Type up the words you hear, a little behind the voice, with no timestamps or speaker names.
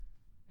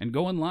And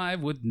going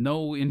live with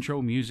no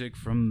intro music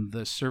from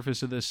the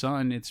surface of the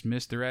sun, it's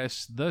Mr.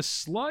 S, the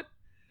slut,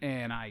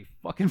 and I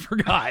fucking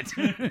forgot.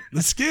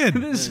 The skid.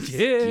 The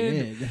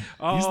skid.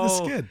 Oh, he's the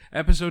skid.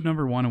 Episode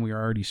number 1, and we are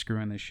already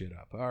screwing this shit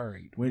up. All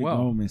right. Way to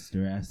go,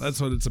 Mr. S.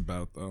 That's what it's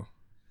about, though.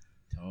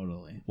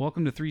 Totally.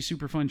 Welcome to 3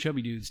 super fun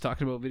chubby dudes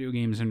talking about video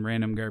games and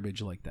random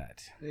garbage like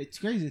that. It's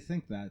crazy to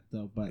think that,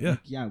 though, but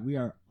yeah, we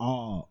are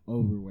all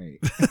overweight.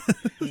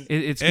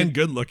 It's and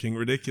good looking,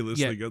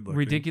 ridiculously good looking.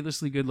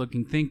 Ridiculously good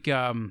looking. Think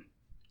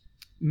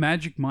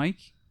Magic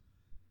Mike,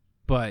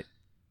 but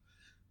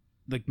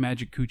like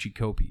Magic Coochie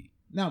Kopi.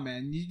 No,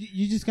 man,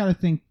 you just got to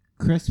think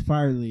Chris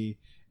Farley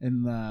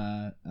and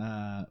the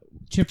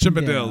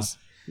Chippendales.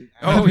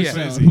 Oh,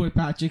 yeah. With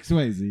Patrick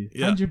Swayze.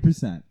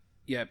 100%.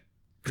 Yep.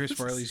 Chris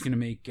Farley's gonna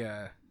make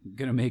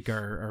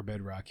our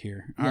bedrock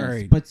here. Yes, all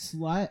right, but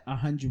Slut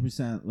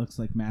 100% looks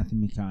like Matthew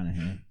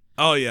McConaughey.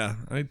 Oh yeah,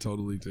 I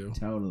totally do.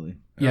 Totally.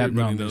 Yeah,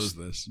 everybody knows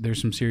this.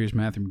 There's some serious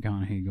Matthew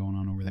McConaughey going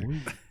on over there.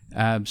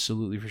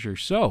 Absolutely, for sure.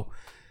 So,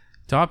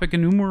 topic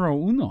numero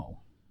uno.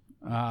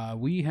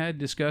 We had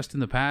discussed in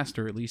the past,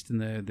 or at least in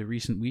the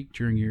recent week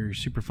during your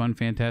super fun,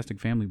 fantastic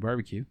family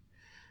barbecue,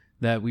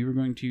 that we were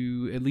going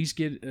to at least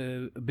get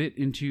a bit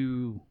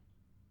into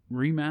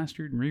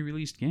remastered and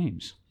re-released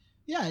games.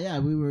 Yeah,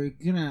 we were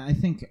gonna, I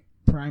think,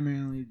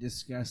 primarily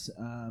discuss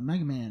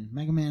Mega Man.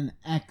 Mega Man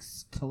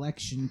X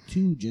Collection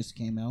 2 just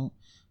came out.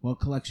 Well,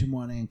 Collection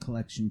 1 and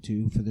Collection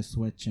 2 for the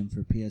Switch and for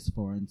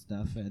PS4 and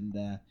stuff.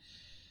 And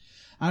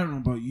I don't know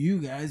about you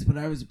guys, but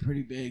I was a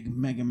pretty big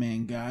Mega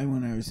Man guy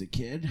when I was a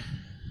kid.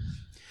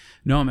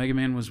 No, Mega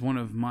Man was one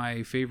of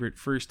my favorite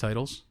first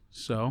titles.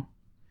 So,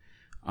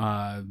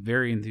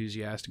 very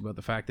enthusiastic about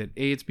the fact that,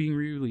 A, it's being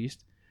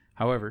re-released.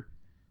 However,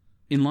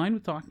 in line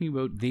with talking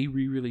about the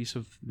re-release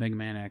of Mega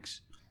Man X,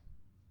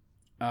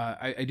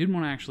 I did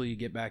want to actually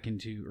get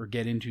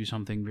into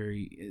something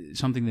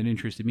that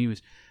interested me,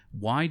 was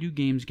why do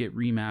games get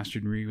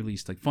remastered and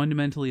re-released? Like,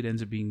 fundamentally, it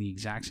ends up being the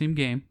exact same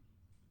game,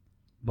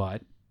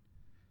 but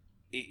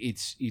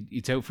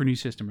it's out for new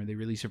system, or they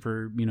release it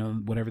for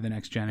whatever the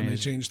next gen and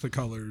is. They change the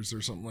colors or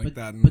something like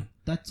that. But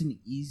that's an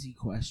easy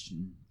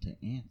question to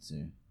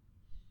answer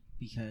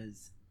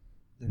because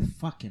they're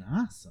fucking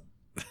awesome.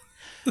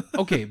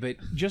 Okay, but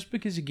just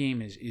because a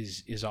game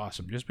is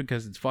awesome, just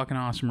because it's fucking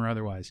awesome or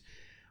otherwise,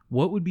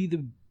 what would be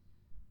the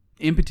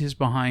impetus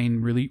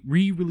behind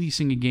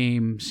re-releasing a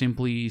game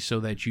simply so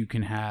that you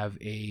can have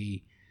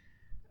a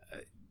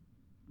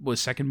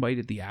second bite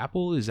at the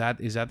apple? Is that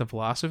the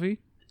philosophy?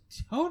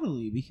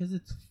 Totally, because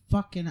it's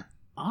fucking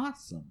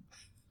awesome.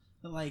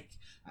 Like,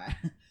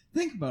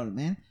 think about it,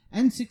 man.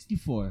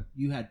 N64,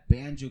 you had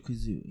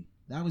Banjo-Kazooie.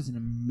 That was an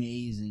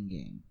amazing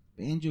game.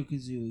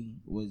 Banjo-Kazooie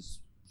was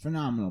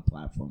phenomenal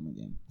platforming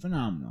game.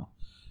 Phenomenal.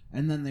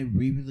 And then they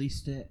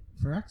re-released it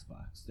for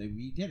Xbox. They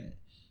redid it.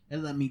 It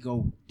let me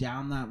go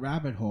down that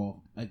rabbit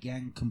hole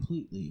again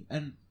completely.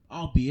 And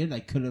albeit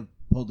I could have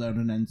pulled out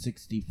an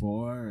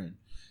N64 and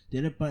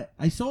did it, but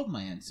I sold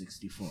my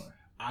N64.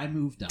 I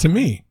moved on. To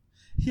me.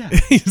 Yeah.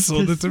 You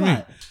sold it to me.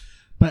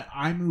 But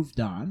I moved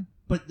on.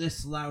 But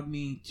this allowed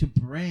me to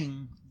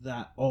bring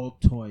that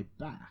old toy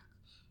back.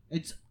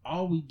 It's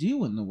all we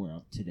do in the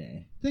world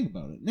today. Think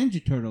about it.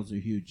 Ninja Turtles are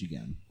huge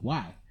again.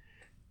 Why?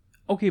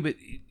 Okay, but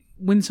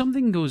when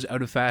something goes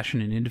out of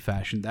fashion and into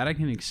fashion, that I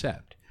can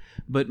accept.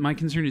 But my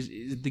concern is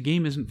the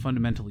game isn't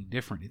fundamentally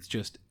different. It's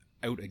just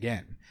out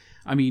again.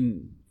 I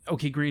mean,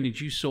 okay, granted,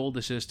 you sold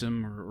a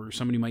system or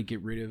somebody might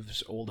get rid of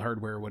old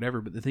hardware or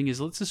whatever, but the thing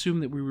is, let's assume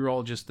that we were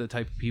all just the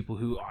type of people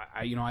who,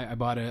 I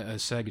bought a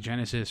Sega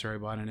Genesis, or I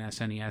bought an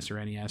SNES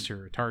or NES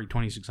or Atari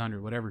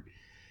 2600, whatever.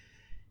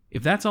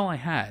 If that's all I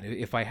had,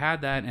 if I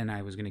had that and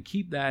I was going to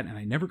keep that and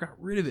I never got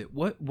rid of it,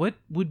 what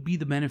would be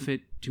the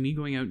benefit to me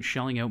going out and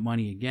shelling out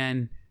money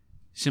again,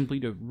 simply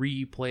to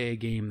replay a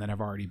game that I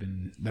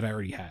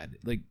already had?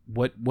 Like,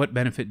 what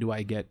benefit do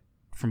I get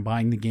from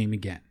buying the game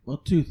again? Well,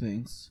 two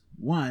things.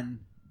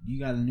 One, you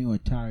got a new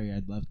Atari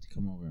I'd love to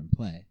come over and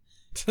play.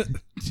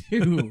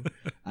 Two,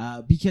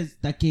 because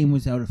that game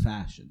was out of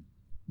fashion.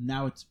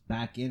 Now it's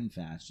back in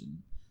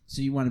fashion.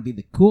 So you want to be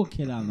the cool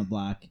kid on the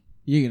block.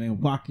 You're going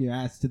to walk your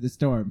ass to the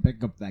store and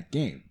pick up that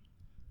game.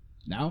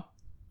 No?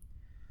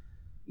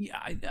 Yeah,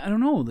 I don't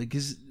know.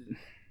 Because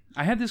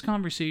I had this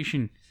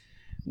conversation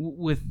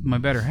with my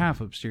better half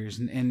upstairs.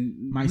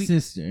 And my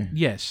sister.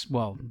 Yes,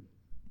 well,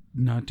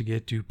 not to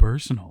get too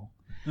personal.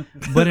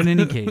 But in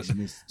any case.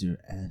 Mr.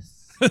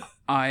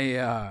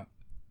 S.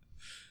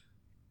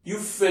 You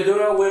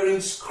fedora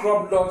wearing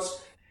scrub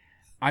nuts.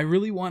 I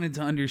really wanted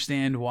to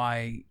understand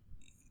why,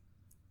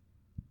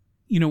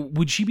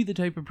 would she be the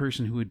type of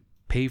person who would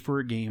pay for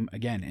a game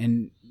again?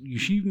 And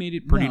she made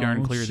it pretty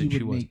darn clear that she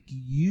would was. Make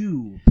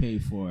you pay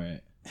for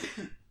it.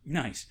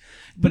 Nice.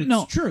 But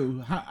it's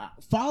true.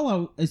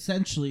 Fallout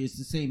essentially is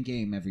the same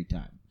game every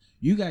time.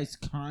 You guys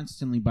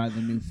constantly buy the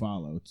new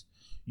Fallouts.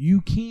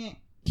 You can't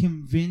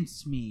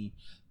convince me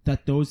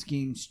that those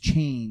games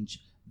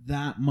change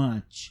that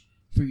much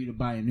for you to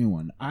buy a new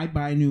one. I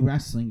buy a new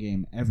wrestling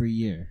game every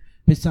year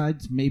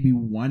besides maybe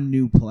one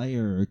new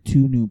player or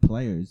two new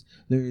players,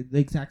 they're the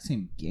exact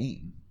same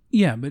game.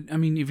 Yeah, but I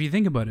mean, if you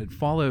think about it,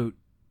 Fallout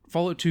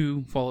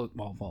 2, Fallout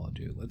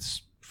 2.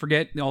 Let's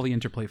forget all the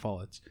interplay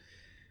Fallouts.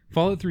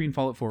 Fallout 3 and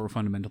Fallout 4 were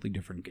fundamentally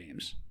different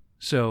games.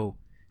 So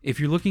if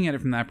you're looking at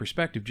it from that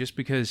perspective, just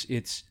because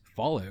it's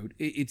Fallout,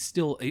 it's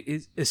still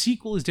a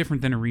sequel is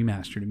different than a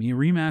remaster to me. A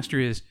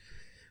remaster is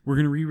we're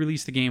going to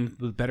re-release the game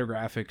with better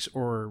graphics,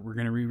 or we're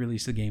going to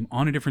re-release the game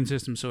on a different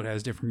system so it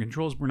has different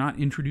controls. We're not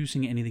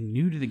introducing anything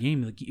new to the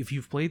game. Like, if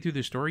you've played through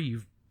the story,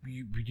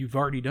 you've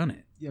already done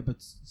it. Yeah, but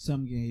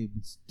some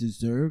games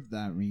deserve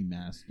that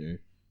remaster.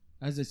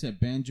 As I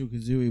said,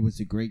 Banjo-Kazooie was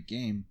a great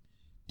game.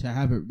 To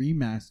have it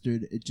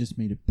remastered, it just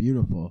made it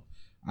beautiful.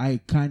 I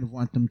kind of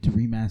want them to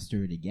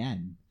remaster it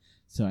again,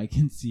 so I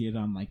can see it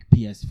on like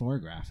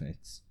PS4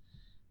 graphics,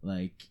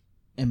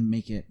 and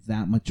make it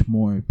that much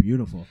more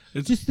beautiful.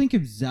 Just think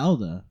of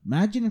Zelda.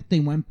 Imagine if they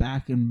went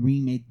back and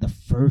remade the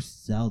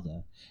first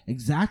Zelda,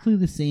 exactly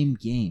the same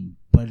game,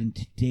 but in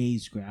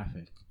today's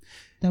graphic.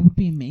 That would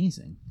be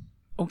amazing.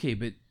 Okay,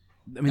 but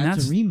I mean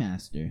that's a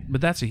remaster.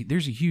 But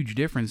there's a huge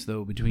difference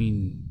though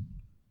between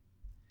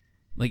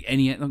like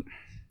any.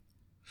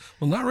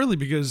 Well, not really,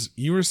 because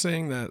you were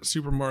saying that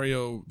Super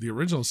Mario, the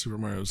original Super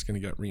Mario, is going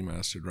to get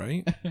remastered,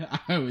 right?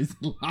 I was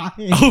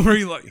lying. Oh, were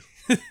you like,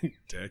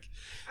 dick?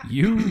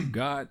 You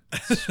got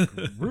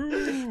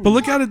screwed. But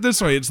look at it this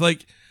way: it's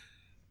like,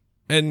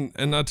 and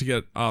not to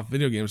get off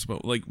video games,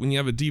 but like when you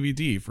have a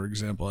DVD, for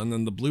example, and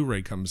then the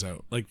Blu-ray comes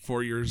out, like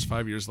 4 years,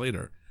 5 years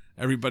later,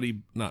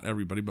 not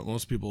everybody, but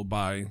most people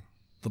buy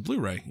the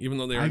Blu-ray, even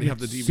though they already have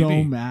the DVD. I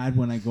get so mad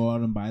when I go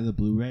out and buy the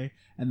Blu-ray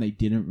and they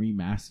didn't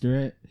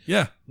remaster it.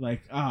 Yeah.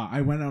 Like,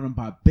 I went out and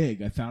bought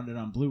Big. I found it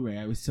on Blu-ray.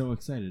 I was so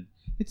excited.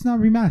 It's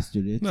not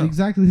remastered. It's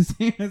exactly the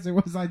same as it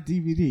was on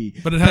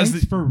DVD. But it has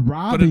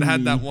but it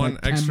had that one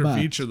extra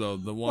feature though.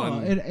 The one.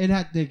 Well, it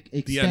had the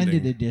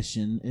extended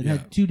edition. It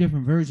had 2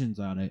 different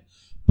versions on it.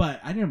 But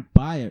I didn't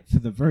buy it for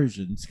the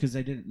versions because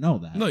I didn't know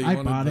that. No,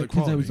 I bought it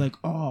because I was like,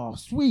 oh,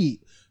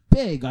 sweet.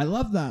 Big, I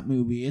love that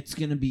movie. It's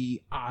gonna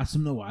be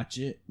awesome to watch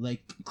it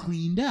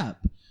cleaned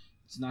up.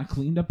 It's not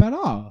cleaned up at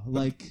all.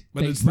 But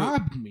they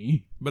robbed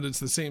me. But it's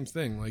the same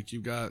thing. Like,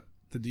 you got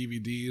the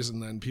DVDs,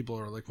 and then people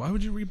are like, "Why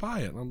would you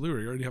rebuy it on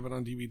Blu-ray? You already have it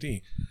on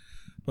DVD."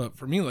 But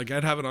for me, like,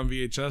 I'd have it on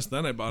VHS,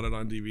 then I bought it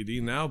on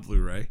DVD, now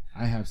Blu-ray.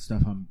 I have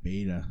stuff on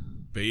beta.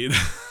 Beta,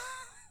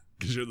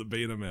 because you're the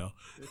beta male.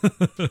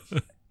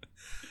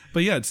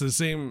 But yeah, it's the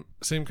same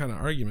kind of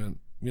argument,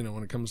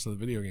 when it comes to the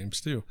video games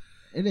too.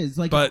 It is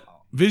but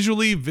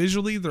visually,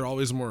 they're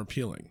always more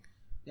appealing.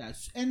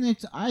 Yes, and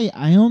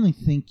I only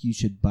think you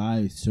should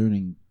buy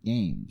certain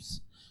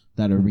games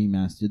that are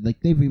remastered.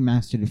 Like, they've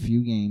remastered a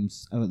few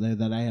games out there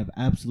that I have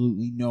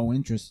absolutely no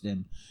interest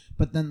in,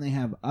 but then they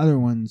have other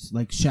ones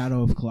like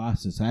Shadow of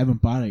Colossus. I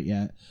haven't bought it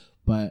yet,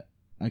 but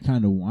I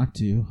kind of want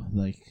to.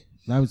 Like,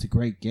 that was a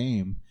great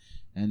game,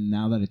 and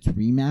now that it's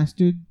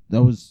remastered,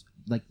 those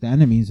the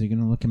enemies are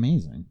gonna look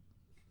amazing.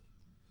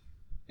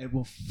 It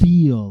will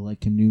feel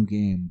like a new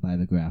game by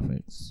the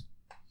graphics.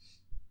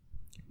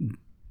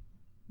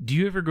 Do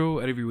you ever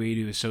go out of your way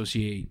to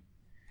associate,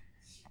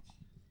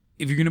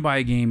 if you're going to buy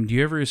a game, do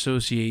you ever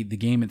associate the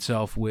game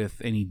itself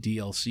with any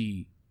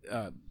DLC?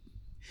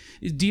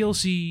 Is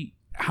DLC,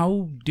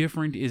 how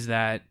different is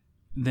that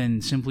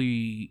than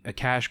simply a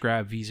cash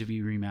grab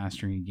vis-a-vis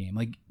remastering a game?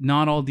 Like,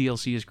 not all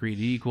DLC is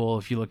created equal.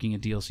 If you're looking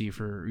at DLC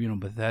for,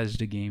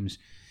 Bethesda games,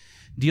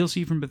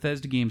 DLC from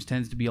Bethesda games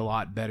tends to be a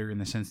lot better in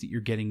the sense that you're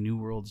getting new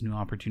worlds, new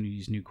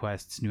opportunities, new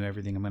quests, new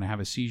everything. I'm going to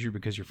have a seizure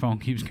because your phone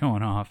keeps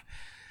going off.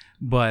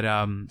 But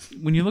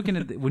when you're looking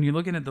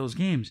at those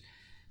games,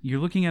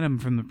 you're looking at them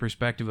from the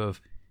perspective of,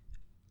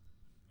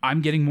 I'm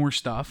getting more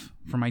stuff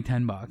for my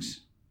 $10.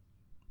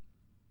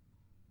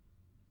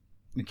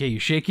 Okay,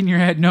 you're shaking your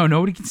head. No,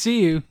 nobody can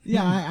see you.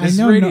 Yeah, I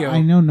know. I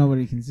know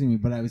nobody can see me,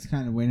 but I was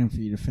kind of waiting for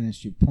you to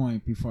finish your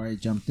point before I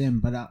jumped in.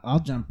 But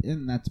I'll jump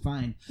in. That's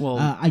fine. Well,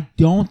 I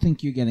don't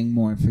think you're getting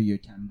more for your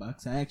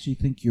 $10. I actually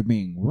think you're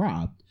being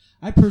robbed.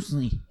 I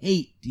personally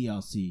hate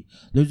DLC.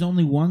 There's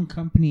only one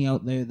company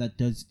out there that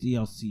does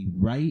DLC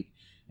right,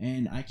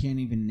 and I can't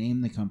even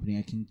name the company.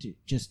 I can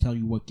just tell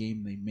you what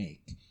game they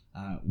make.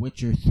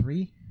 Witcher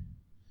 3.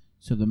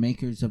 So the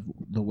makers of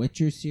the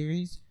Witcher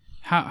series.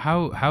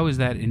 How is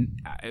that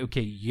in?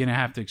 Okay, you're gonna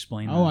have to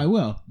explain. Oh, I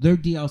will. Their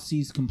DLC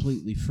is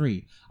completely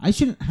free. I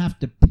shouldn't have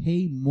to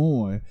pay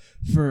more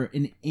for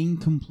an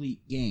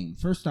incomplete game.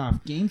 First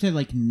off, games are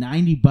like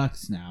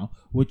 $90 now,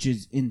 which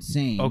is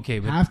insane. Okay,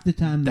 but half the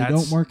time they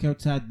don't work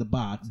outside the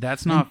box.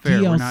 That's not fair.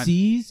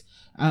 DLCs,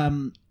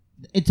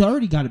 it's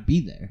already got to be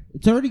there.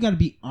 It's already got to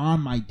be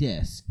on my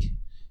disc.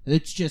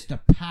 It's just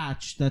a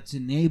patch that's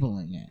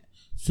enabling it.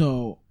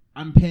 So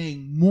I'm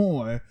paying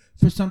more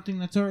for something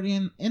that's already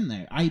in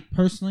there. I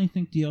personally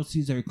think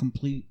DLCs are a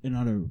complete and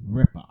utter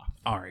ripoff.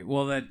 All right.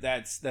 Well,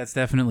 that's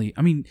definitely.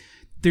 I mean,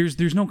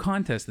 there's no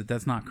contest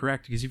that's not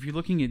correct, because if you're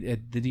looking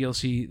at the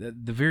DLC,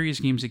 the various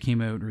games that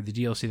came out, or the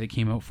DLC that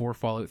came out for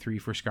Fallout 3,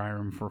 for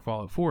Skyrim, for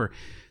Fallout 4,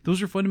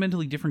 those are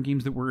fundamentally different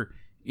games that were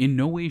in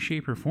no way,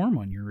 shape, or form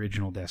on your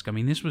original disc. I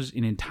mean, this was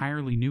an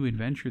entirely new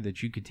adventure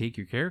that you could take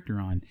your character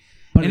on.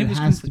 But and it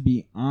has to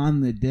be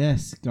on the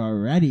disc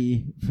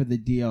already for the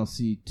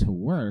DLC to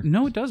work.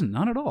 No, it doesn't.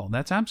 Not at all.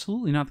 That's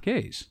absolutely not the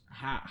case.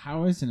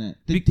 How isn't it?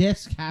 The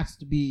disc has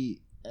to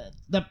be...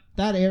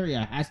 that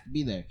area has to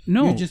be there.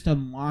 No. You're just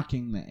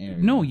unlocking the area.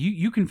 No,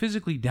 you can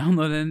physically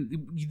download it.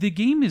 And the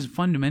game is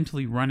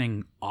fundamentally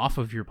running off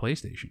of your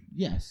PlayStation.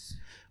 Yes.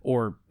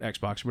 Or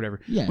Xbox or whatever.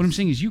 Yes. What I'm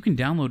saying is you can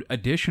download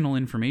additional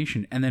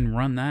information and then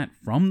run that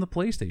from the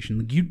PlayStation.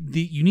 Like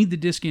you need the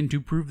disc in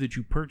to prove that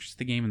you purchased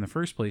the game in the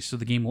first place, so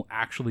the game will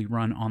actually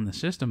run on the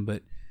system.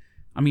 But,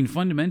 I mean,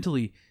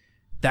 fundamentally,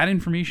 that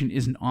information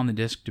isn't on the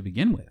disc to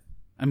begin with.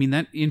 I mean,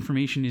 that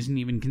information isn't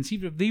even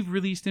conceived of. They've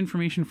released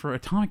information for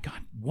Atomic. God,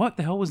 what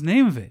the hell was the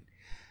name of it?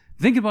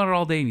 Think about it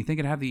all day, and you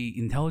think I'd have the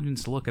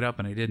intelligence to look it up,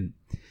 and I didn't.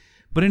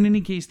 But in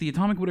any case, the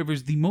Atomic whatever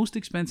is the most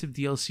expensive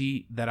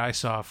DLC that I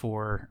saw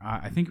for,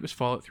 I think it was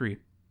Fallout 3.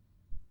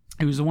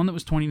 It was the one that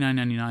was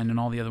 $29.99, and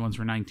all the other ones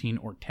were $19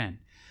 or $10.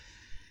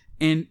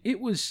 And it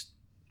was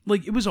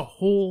a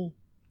whole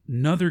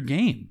nother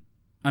game.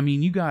 I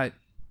mean, you got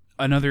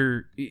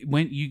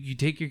you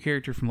take your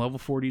character from level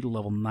 40 to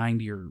level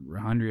 90 or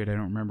 100, I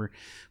don't remember.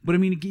 But I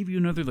mean, it gave you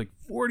another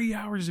 40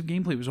 hours of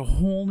gameplay. It was a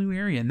whole new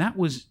area, and that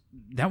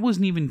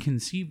wasn't even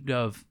conceived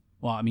of.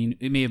 Well, I mean,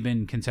 it may have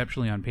been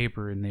conceptually on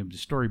paper and they've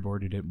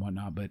storyboarded it and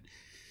whatnot, but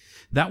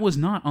that was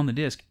not on the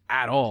disc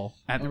at all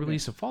at the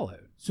release of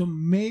Fallout. So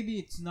maybe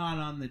it's not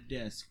on the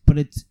disc, but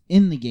it's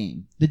in the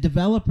game. The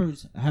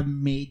developers have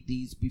made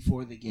these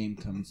before the game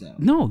comes out.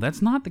 No,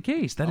 that's not the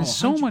case. That is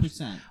so 100%.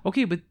 much.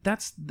 Okay, but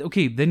that's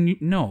okay. Then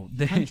no,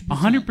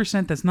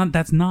 100%.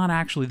 That's not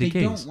actually the case.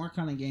 They don't work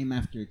on a game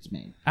after it's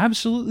made.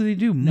 Absolutely, they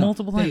do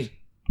multiple times.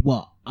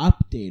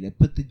 Update it,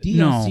 but the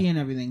DLC and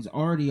everything's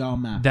already all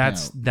mapped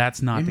out.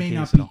 That's not the case. It may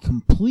not be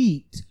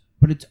complete,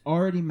 but it's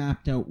already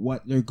mapped out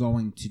what they're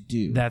going to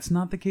do. That's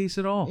not the case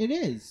at all. It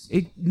is.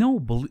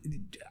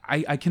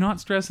 I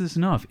cannot stress this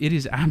enough. It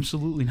is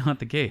absolutely not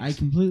the case. I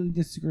completely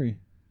disagree.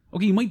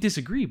 Okay, you might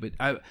disagree, but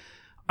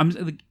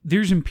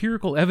there's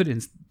empirical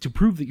evidence to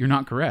prove that you're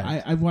not correct.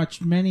 I've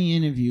watched many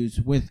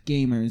interviews with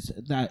gamers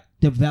that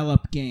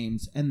develop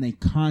games, and they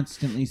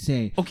constantly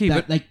say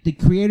that, like the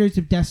creators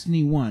of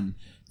Destiny 1,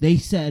 they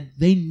said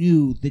they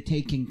knew The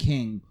Taken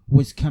King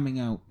was coming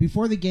out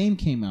before the game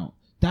came out.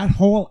 That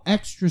whole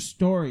extra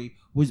story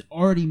was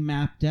already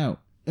mapped out.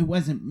 It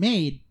wasn't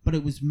made, but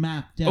it was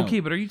mapped out.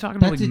 Okay, but are you talking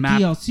about that's a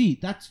DLC?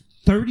 That's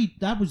 $30.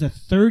 That was a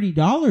 $30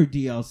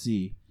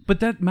 DLC. But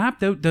that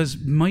mapped out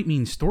might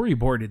mean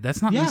storyboarded.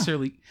 That's not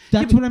necessarily.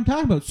 That's what I'm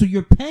talking about. So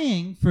you're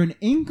paying for an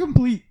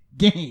incomplete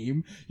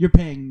game. You're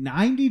paying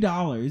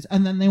 $90,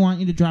 and then they want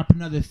you to drop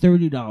another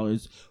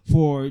 $30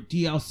 for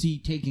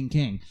DLC Taken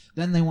King.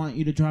 Then they want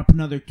you to drop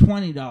another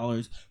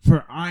 $20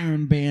 for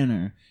Iron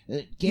Banner.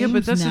 Games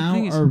but that's now the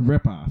thing is, are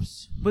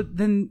ripoffs. But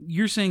then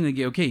you're saying that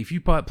if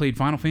you played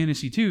Final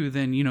Fantasy 2,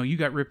 then you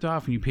got ripped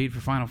off and you paid for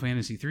Final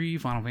Fantasy 3,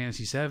 Final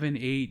Fantasy 7,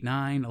 8,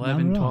 9,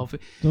 11, 12.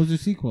 Those are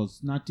sequels,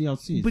 not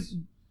DLCs. But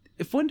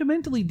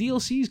fundamentally,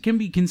 DLCs can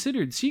be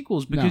considered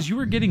sequels because you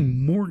are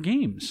getting more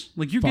games.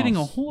 Like you're getting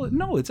a whole.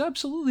 No, it's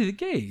absolutely the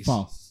case.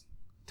 False.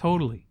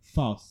 Totally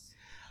false.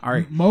 All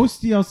right.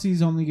 Most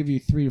DLCs only give you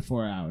 3 to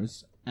 4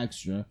 hours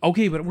extra.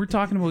 Okay, but we're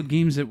talking about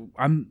games that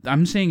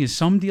I'm saying is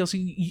some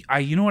DLC.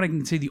 You know what I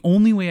can say? The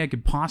only way I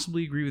could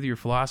possibly agree with your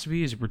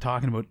philosophy is if we're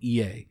talking about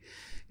EA,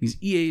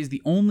 because EA is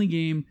the only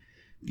game,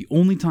 the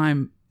only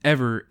time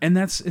ever, and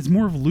it's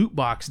more of loot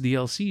box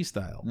DLC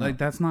style. No. Like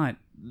that's not.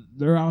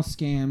 They're all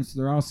scams.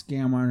 They're all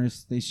scam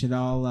artists. They should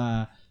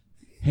all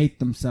hate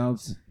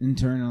themselves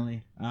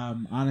internally.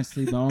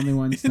 Honestly, the only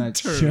ones that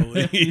should,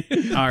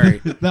 all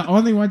right, the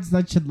only ones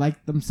that should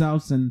like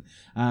themselves and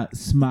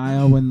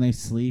smile when they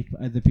sleep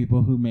are the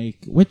people who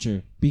make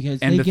Witcher, because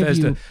and they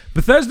Bethesda. give you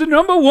Bethesda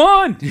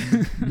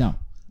 #1. No.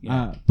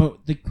 Yeah.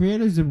 But the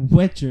creators of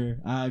Witcher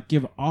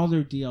give all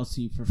their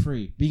DLC for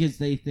free because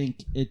they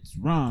think it's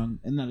wrong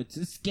and that it's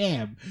a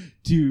scam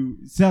to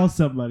sell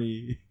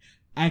somebody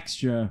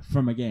extra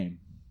from a game.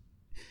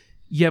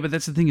 Yeah, but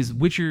that's the thing is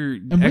Witcher...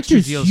 And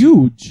Witcher's DLC,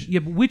 huge. Yeah,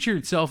 but Witcher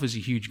itself is a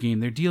huge game.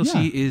 Their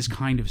DLC is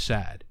kind of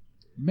sad.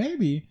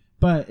 Maybe,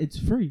 but it's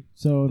free,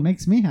 so it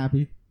makes me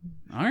happy.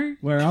 All right.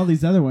 Where all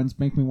these other ones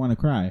make me want to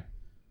cry.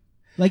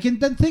 Like, and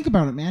then think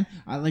about it, man.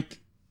 I have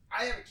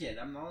a kid.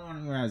 I'm the only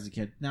one who has a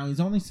kid. Now, he's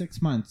only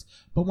 6 months.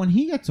 But when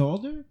he gets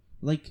older,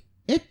 like,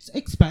 it's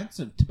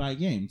expensive to buy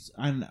games.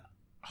 And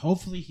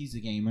hopefully he's a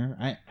gamer.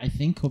 I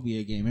think he'll be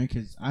a gamer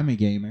because I'm a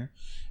gamer.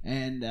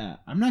 And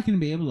I'm not going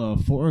to be able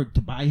to afford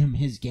to buy him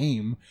his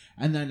game.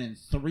 And then in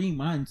 3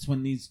 months,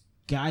 when these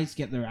guys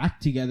get their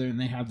act together and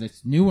they have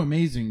this new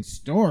amazing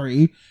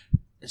story,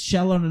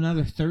 shell out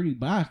another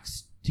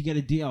 $30 to get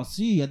a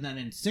DLC. And then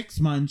in 6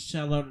 months,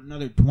 shell out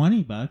another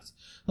 $20.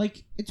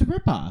 Like, it's a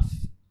ripoff.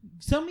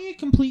 Sell me a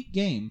complete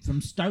game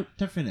from start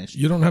to finish.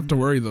 You don't have to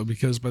worry, though,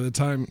 because by the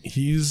time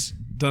he's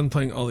done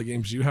playing all the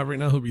games you have right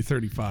now, he'll be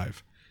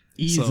 35.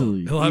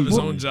 Easily. So he'll have his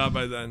own job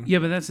by then. Yeah,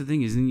 but that's the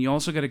thing is, and you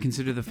also got to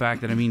consider the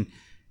fact that, I mean,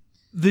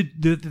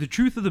 The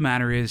truth of the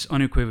matter is,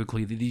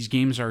 unequivocally, that these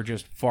games are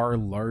just far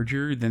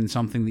larger than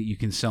something that you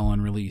can sell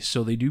on release.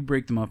 So they do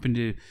break them up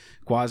into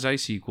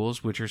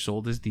quasi-sequels, which are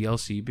sold as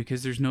DLC,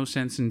 because there's no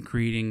sense in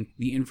creating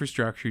the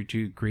infrastructure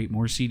to create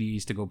more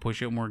CDs to go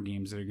push out more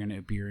games that are going to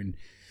appear in,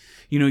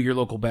 your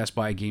local Best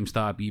Buy,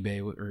 GameStop,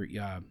 eBay, or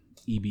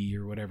EB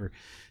or whatever.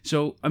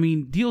 So, I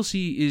mean,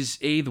 DLC is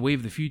A, the way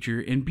of the future,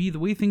 and B, the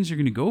way things are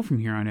going to go from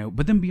here on out.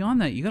 But then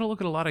beyond that, you got to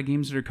look at a lot of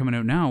games that are coming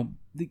out now.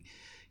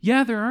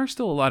 Yeah, there are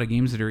still a lot of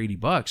games that are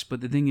 $80,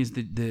 but the thing is,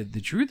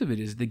 the truth of it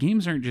is the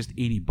games aren't just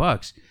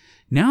 $80.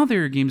 Now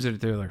there are games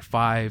that are like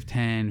 5,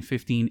 10,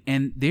 15,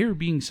 and they're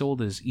being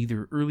sold as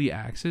either early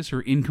access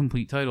or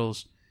incomplete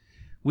titles,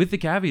 with the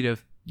caveat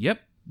of,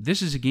 yep,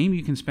 this is a game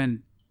you can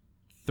spend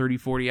 30,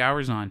 40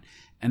 hours on,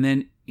 and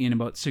then in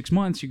about 6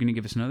 months, you're going to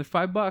give us another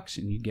 $5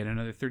 and you get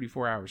another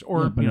 34 hours,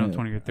 or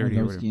 20 or 30.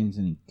 Are those games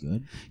any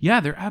good?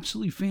 Yeah, they're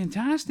absolutely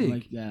fantastic.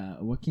 Like,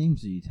 what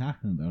games are you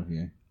talking about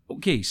here?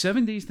 Okay,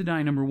 7 Days to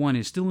Die, number one,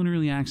 is still an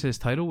early access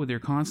title where they're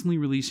constantly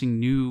releasing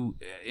new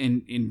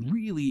and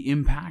really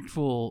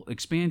impactful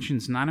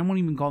expansions. And I don't want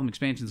to even call them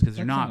expansions because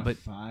they're not. But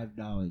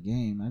 $5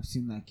 game. I've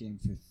seen that game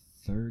for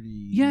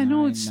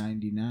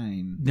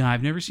 $39.99. No,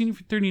 I've never seen it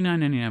for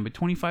 $39.99, but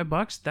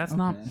 $25. That's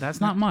not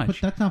much. But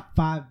that's not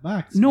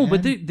 $5. No, man.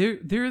 but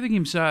there are the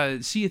games.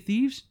 Sea of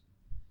Thieves,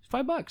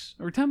 $5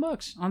 or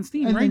 $10 on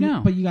Steam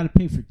now. But you got to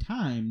pay for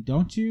time,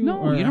 don't you?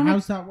 No, you don't.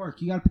 How's that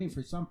work? You got to pay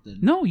for something.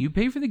 No, you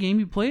pay for the game,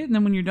 you play it, and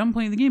then when you're done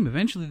playing the game,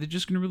 eventually they're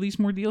just going to release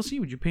more DLC.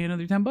 Would you pay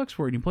another $10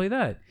 for it and you play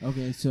that?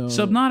 Okay, so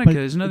Subnautica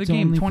is another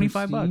game,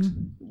 $25.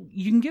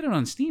 You can get it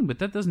on Steam, but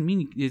that doesn't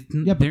mean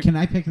but can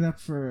I pick it up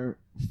for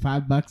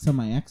 $5 on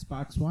my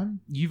Xbox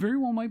One? You very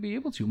well might be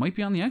able to. It might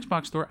be on the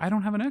Xbox store. I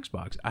don't have an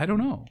Xbox. I don't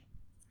know.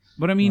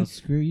 But I mean,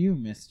 screw you,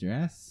 Mr.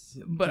 S.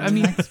 But I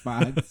mean,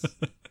 Xbox.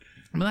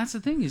 But that's the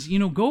thing is,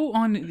 go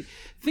on,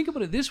 think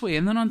about it this way,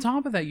 and then on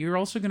top of that, you're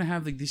also going to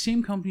have the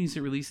same companies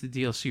that release the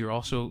DLC are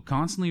also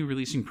constantly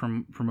releasing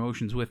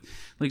promotions with,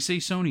 like, say,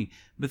 Sony.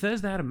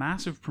 Bethesda had a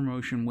massive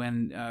promotion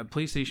when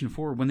PlayStation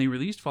 4, when they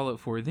released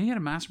Fallout 4, they had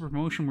a massive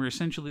promotion where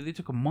essentially they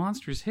took a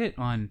monstrous hit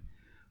on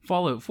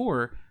Fallout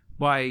 4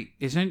 by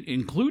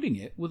including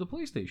it with a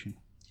PlayStation.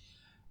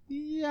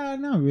 Yeah,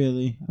 not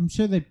really. I'm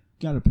sure they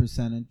got a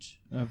percentage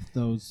of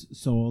those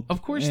sold.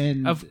 Of course they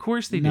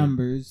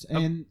numbers. Do.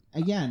 And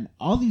again,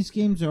 all these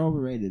games are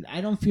overrated.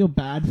 I don't feel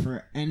bad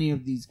for any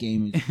of these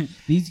games.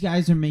 These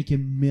guys are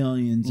making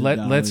millions of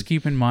dollars. Let's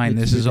keep in mind,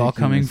 this is all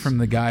coming from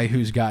the guy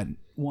who's got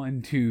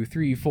 1, 2,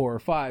 3, 4,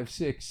 5,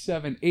 6,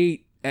 7,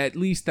 8 at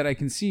least that I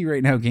can see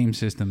right now game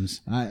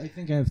systems. I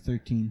think I have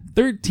 13.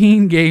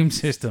 13 game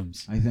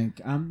systems. I think.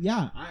 I'm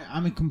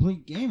a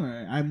complete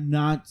gamer. I'm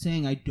not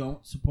saying I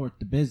don't support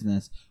the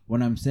business.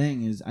 What I'm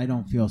saying is I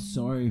don't feel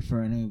sorry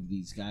for any of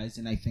these guys,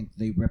 and I think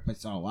they rip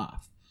us all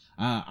off.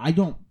 I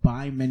don't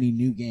buy many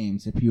new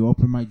games. If you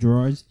open my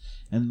drawers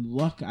and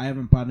look, I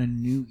haven't bought a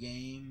new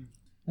game.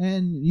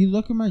 And you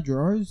look at my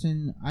drawers,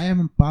 and I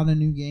haven't bought a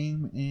new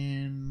game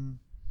in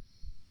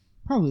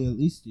probably at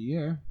least a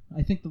year.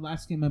 I think the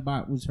last game I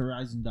bought was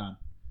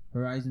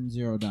Horizon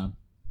Zero Dawn,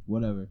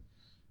 whatever.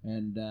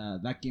 And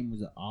that game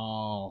was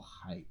all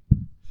hype.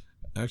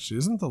 Actually,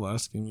 isn't the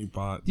last game you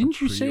bought?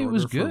 Didn't you say it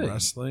was good?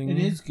 Wrestling? It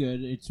is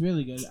good. It's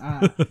really good.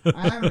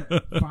 I haven't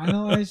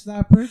finalized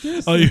that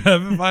purchase. Oh, you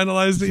haven't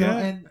finalized it yet?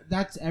 And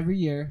that's every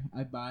year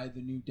I buy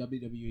the new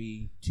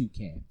WWE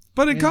 2K.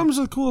 But it comes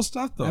with cool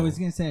stuff, though. I was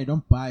going to say I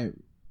don't buy it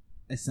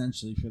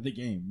essentially for the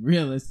game.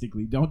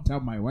 Realistically, don't tell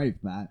my wife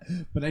that.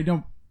 But I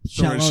don't.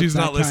 She's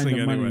not listening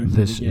anyway.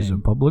 This is a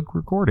public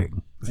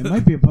recording. It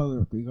might be a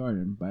public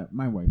recording, but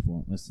my wife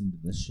won't listen to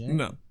this shit.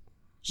 No.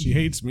 She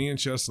hates me and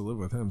she has to live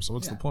with him, so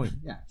what's the point?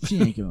 Yeah,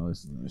 she ain't going to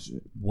listen to this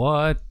shit.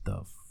 What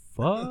the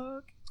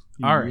fuck?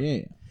 All right.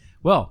 Yeah.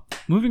 Well,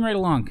 moving right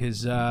along,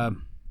 because I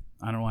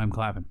don't know why I'm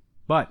clapping.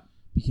 But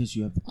because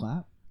you have the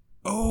clap?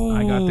 Oh.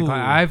 I got the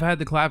clap. I've had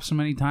the clap so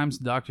many times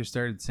the doctor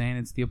started saying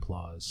it's the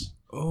applause.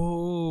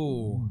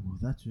 Oh. Ooh,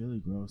 that's really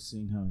gross,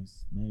 seeing how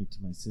he's married to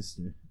my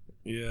sister.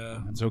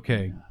 Yeah. That's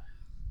okay.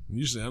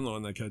 Usually I'm the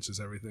one that catches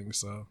everything,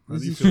 so how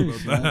do you feel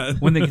about that?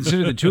 When they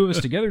consider the two of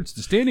us together, it's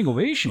the standing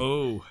ovation.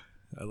 Oh,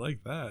 I like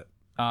that.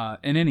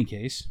 In any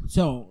case.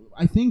 So,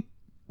 I think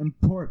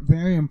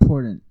very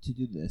important to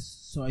do this.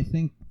 So, I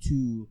think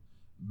to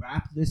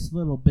wrap this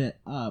little bit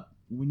up,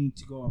 we need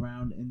to go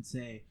around and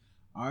say,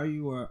 are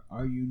you or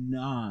are you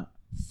not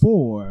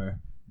for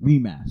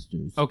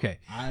remasters? Okay.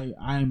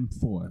 I'm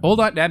for.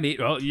 Hold on.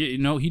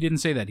 No, he didn't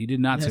say that. He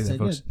did not say that,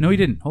 folks. Did. No, he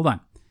didn't. Hold on.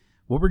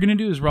 What we're going to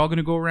do is we're all going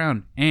to go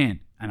around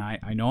and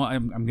I know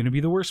I'm going to be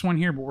the worst one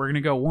here, but we're going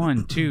to go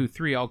 1, 2,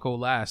 3. I'll go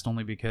last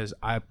only because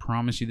I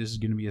promise you this is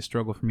going to be a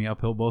struggle for me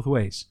uphill both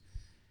ways.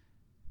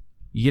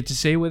 You get to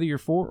say whether you're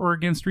for or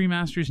against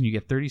remasters, and you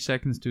get 30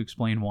 seconds to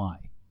explain why.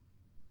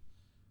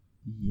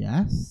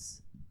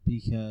 Yes,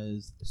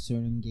 because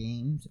certain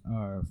games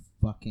are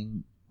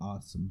fucking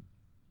awesome.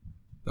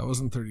 That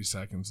wasn't 30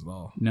 seconds at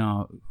all.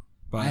 No.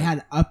 But I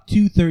had up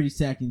to 30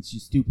 seconds,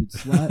 you stupid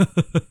slut.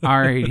 All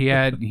right,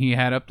 he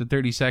had up to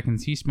 30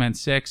 seconds. He spent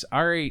 6.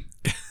 All right.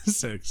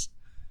 6.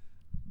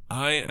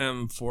 I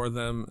am for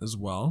them as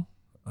well.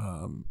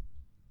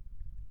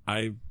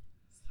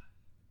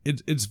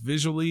 It's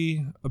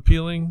visually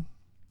appealing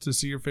to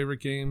see your favorite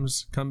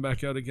games come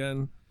back out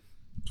again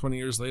 20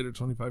 years later,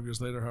 25 years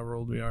later, however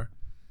old we are.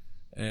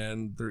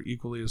 And they're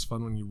equally as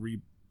fun when you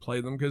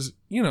replay them because,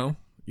 you know,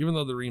 even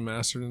though they're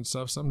remastered and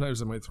stuff, sometimes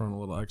they might throw in a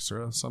little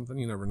extra something.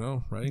 You never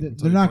know, right?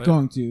 They're not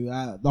going to.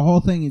 The whole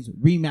thing is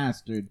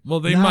remastered. Well,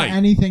 they not might.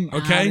 anything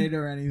Okay? added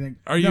or anything.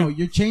 No,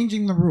 you're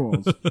changing the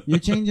rules. You're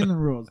changing the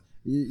rules.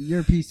 You're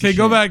a piece of Okay,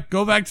 shit.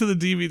 go back to the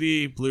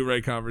DVD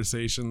Blu-ray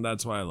conversation.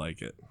 That's why I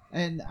like it.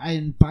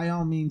 And by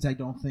all means, I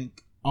don't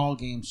think all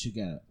games should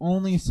get it.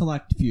 Only a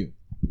select few.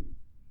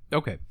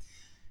 Okay.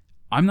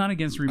 I'm not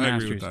against remasters. I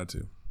agree with that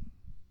too.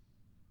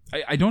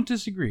 I don't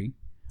disagree.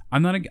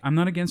 I'm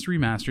not against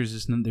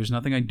remasters. There's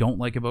nothing I don't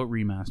like about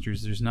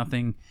remasters. There's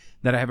nothing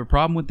that I have a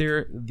problem with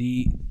there.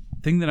 The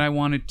thing that I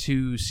wanted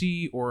to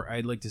see, or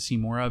I'd like to see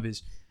more of,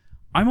 is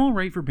I'm all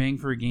right for paying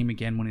for a game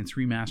again when it's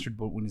remastered,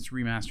 but when it's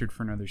remastered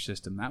for another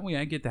system. That way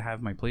I get to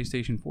have my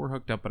PlayStation 4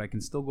 hooked up, but I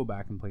can still go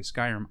back and play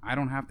Skyrim. I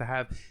don't have to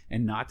have,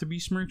 and not to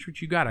besmirch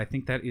what you got, I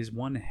think that is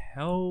one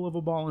hell of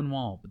a ball and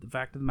wall. But the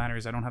fact of the matter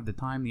is I don't have the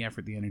time, the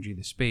effort, the energy,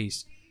 the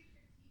space.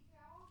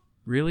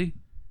 Really?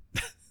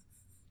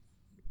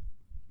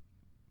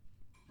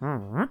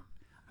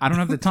 I don't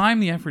have the time,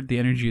 the effort, the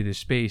energy, or the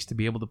space to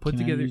be able to put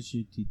together. I use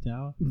your tea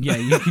towel? Yeah,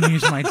 you can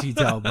use my tea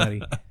towel,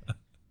 buddy.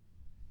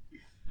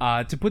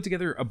 To put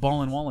together a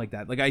ball and wall like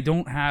that. Like, I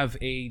don't have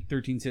a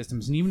 13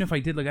 systems, and even if I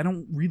did, like, I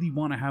don't really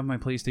want to have my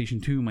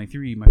PlayStation 2, my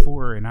 3, my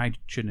 4, and I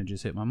shouldn't have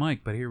just hit my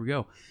mic, but here we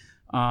go.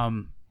 I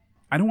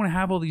don't want to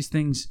have all these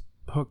things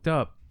hooked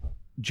up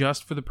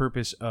just for the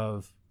purpose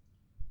of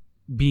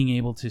being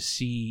able to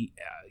see,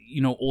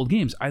 old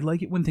games. I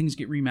like it when things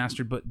get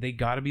remastered, but they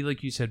got to be,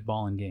 like you said,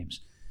 ballin' games.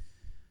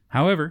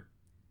 However,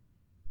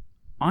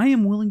 I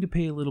am willing to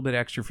pay a little bit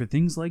extra for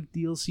things like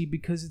DLC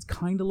because it's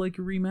kind of like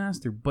a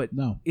remaster, but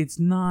No. it's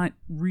not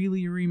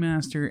really a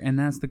remaster, and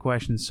that's the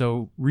question.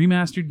 So,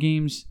 remastered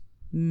games,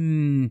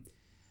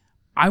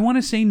 I want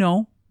to say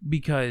no,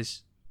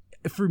 because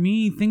for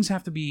me, things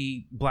have to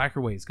be black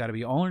or white. It's got to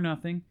be all or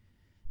nothing.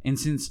 And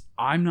since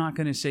I'm not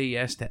going to say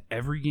yes to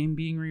every game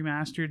being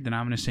remastered, then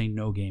I'm going to say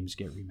no games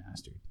get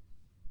remastered.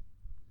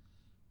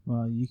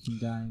 Well, you can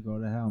die and go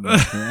to hell,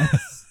 Mr.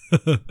 S.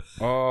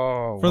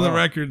 Oh, For the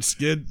record,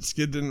 Skid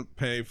didn't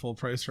pay full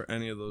price for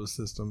any of those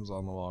systems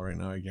on the wall right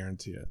now. I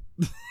guarantee it.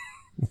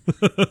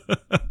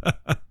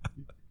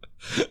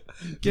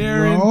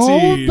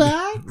 Guaranteed.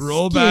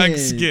 Rollback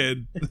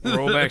Skid.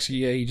 Rollbacks,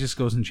 yeah, he just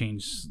goes and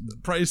changes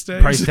Price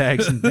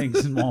tags and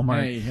things in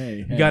Walmart.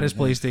 Hey, He got his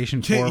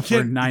PlayStation 4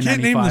 for $9.95. You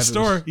can't name the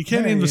store. You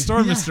can't name the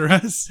store, Yeah. Mr.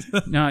 S.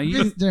 No,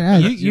 you Mr.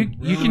 S, you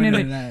you're can name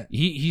ruining it. that.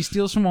 He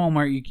steals from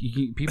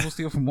Walmart. People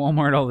steal from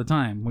Walmart all the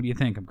time. What do you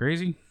think? I'm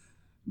crazy?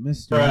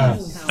 Mr.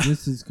 S,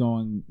 this is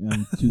going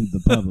to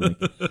the public.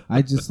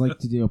 I just like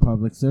to do a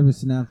public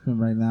service announcement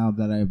right now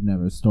that I've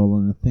never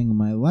stolen a thing in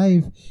my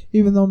life,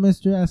 even though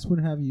Mr. S would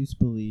have you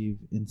believe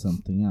in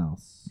something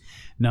else.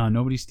 No,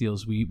 nobody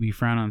steals. We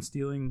frown on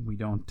stealing. We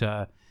don't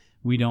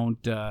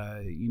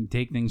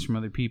take things from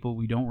other people.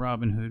 We don't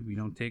Robin Hood. We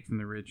don't take from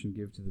the rich and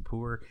give to the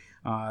poor.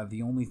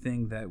 The only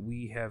thing that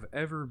we have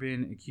ever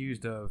been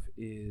accused of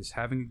is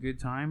having a good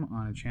time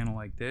on a channel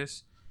like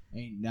this.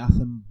 Ain't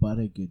nothing but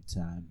a good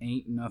time.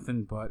 Ain't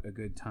nothing but a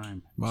good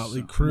time. Motley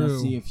Now Crue.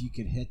 see if you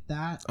could hit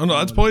that. Oh, no,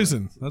 that's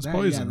Poison. That's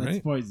Poison, yeah, right?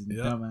 that's Poison,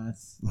 Yeah.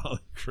 dumbass. Motley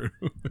Crue.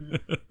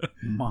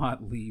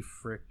 Motley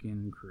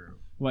frickin' Crew.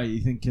 What,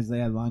 you think because they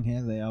had long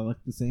hair, they all look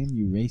the same?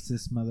 You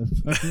racist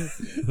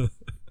motherfucker.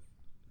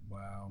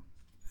 Wow.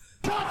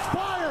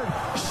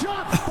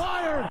 Shots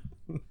fired!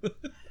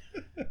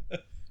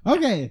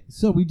 Okay,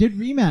 so we did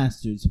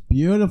remasters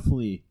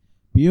beautifully.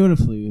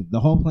 The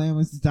whole plan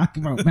was to talk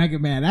about Mega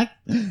Man X,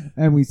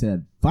 and we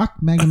said, fuck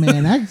Mega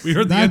Man X. We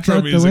heard the That's intro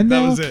out the music. That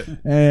window, was it.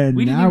 And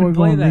We didn't now even we're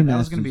play going that. remasters, That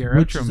was gonna be our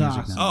which outro is music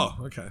awesome. now.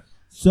 Oh, okay.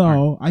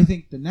 So I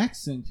think the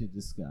next thing to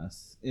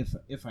discuss,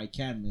 if I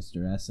can,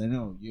 Mr. S, I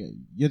know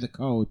you're the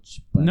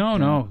coach, but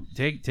No.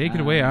 Take it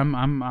away.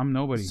 I'm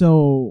nobody.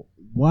 So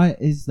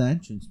what is the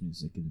entrance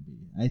music going to be?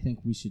 I think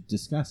we should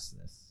discuss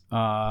this.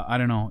 I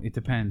don't know. It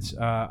depends.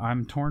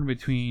 I'm torn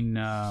between.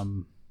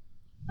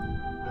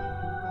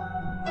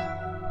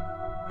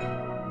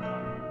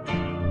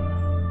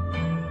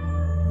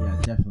 Yeah,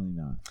 definitely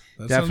not.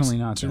 That Definitely sounds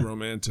not too that.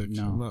 romantic.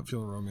 No. I'm not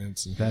feeling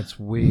romance. That's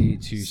way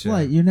too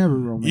Slight, sad. you're never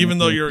romantic. Even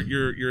though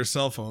your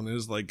cell phone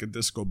is like a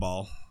disco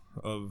ball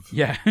of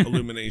Yeah.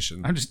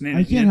 illumination. I'm just.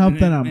 I can't help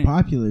that I'm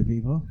popular,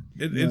 people.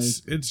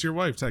 It's your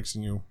wife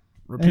texting you It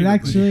repeatedly.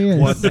 actually is.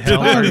 What the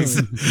hell are you?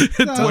 It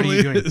What are totally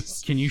you doing?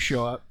 is. Can you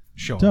show up?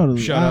 Show Totally.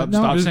 up. Shut up. No.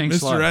 Stop Mr. saying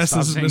slut. S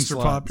Stop is saying Mr.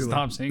 slut. Popular.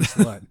 Stop saying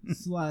slut.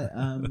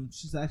 Slut,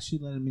 she's actually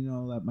letting me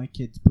know that my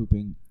kid's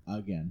pooping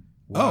again.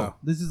 Oh.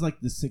 This is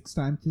like the 6th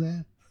time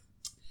today.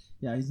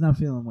 Yeah, he's not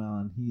feeling well,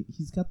 and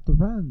he's got the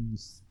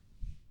runs.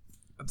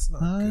 That's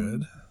not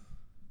good.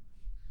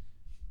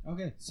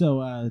 Okay,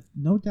 so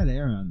no dead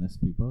air on this,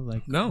 people.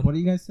 Like, No. What are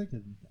you guys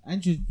thinking?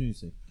 Entrance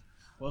music.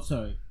 Well,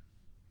 sorry.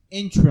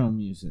 intro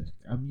music.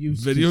 I'm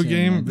used Video to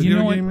saying game? that. Video You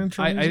know what? game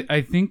intro music?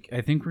 I think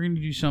we're gonna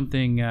do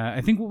something.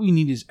 I think what we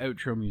need is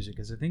outro music,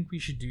 because I think we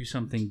should do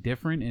something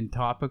different and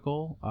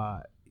topical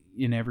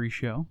in every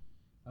show.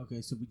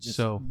 Okay, so we just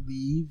So-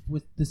 leave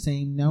with the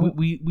same note.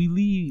 We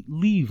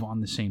leave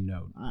on the same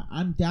note.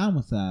 I'm down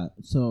with that.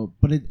 So,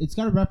 but it's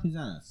got to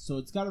represent us. So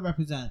it's got to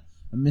represent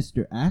a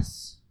Mr.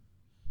 S,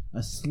 a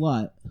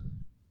slut,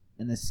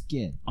 and a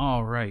skid.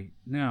 All right,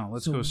 now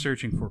let's So- go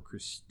searching for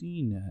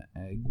Christina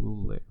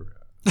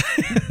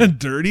Aguilera.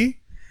 Dirty?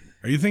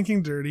 Are you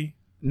thinking dirty?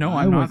 No,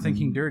 I I'm not wasn't-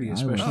 thinking dirty, I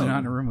especially wasn't. not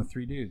in a room with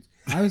 3 dudes.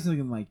 I was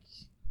thinking like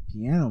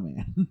Piano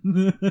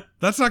Man.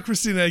 That's not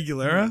Christina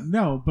Aguilera?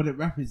 No, but it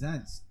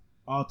represents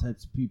all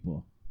types of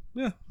people.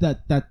 Yeah.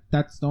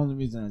 That's the only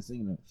reason I was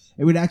thinking of it.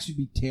 It would actually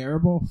be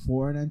terrible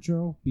for an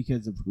intro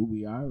because of who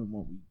we are and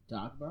what we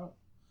talk about.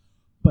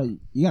 But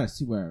you got to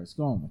see where I was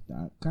going with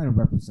that. Kind of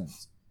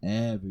represents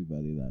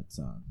everybody, that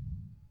song.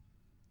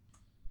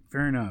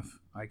 Fair enough.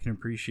 I can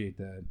appreciate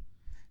that.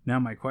 Now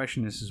my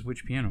question is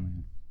which Piano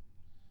Man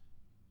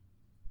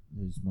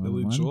There's more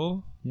Billy than one.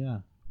 Joel? Yeah.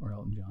 or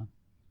Elton John?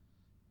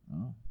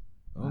 Oh.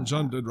 Oh,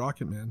 John did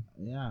Rocket Man.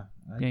 Yeah.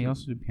 Yeah, he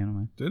also did Piano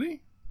Man. Did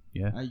he?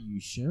 Yeah, Are you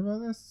sure about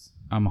this?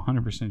 I'm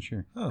 100%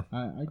 sure. Oh,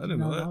 I did didn't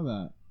not know know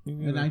that. me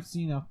And neither. I've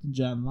seen Elton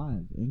John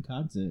live in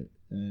concert.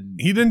 And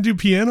He didn't do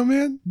Piano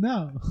Man?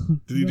 no.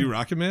 Did he No. do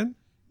Rocket Man?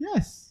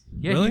 Yes.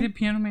 Yeah, Really? he did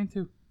Piano Man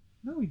too.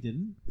 No, he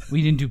didn't.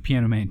 We didn't do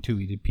Piano Man 2.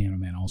 He did Piano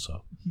Man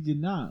also. He did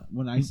not.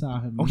 When I saw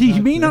him. Okay, in he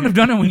may not concert. have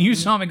done it when you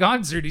saw him in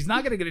concert. He's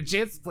not going to get a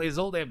chance to play his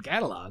whole damn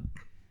catalog.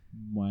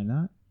 Why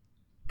not?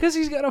 Because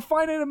he's got a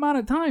finite amount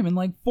of time and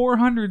like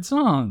 400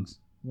 songs.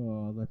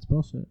 Well, that's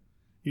bullshit.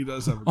 He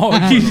does have a Oh,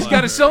 he's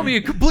got to sell me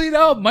a complete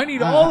album. I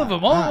need all of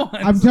them all at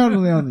once. I'm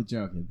totally only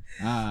joking.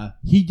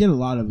 He did a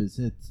lot of his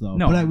hits, though.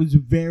 No. But I was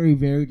very,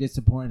 very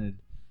disappointed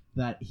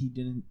that he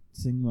didn't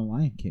sing The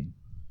Lion King.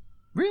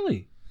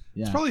 Really?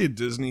 Yeah. It's probably a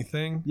Disney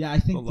thing. Yeah, I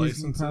think the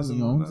Disney licenses probably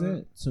and owns whatnot.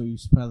 it, so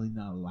he's probably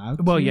not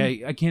allowed Well, to.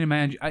 yeah, I can't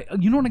imagine.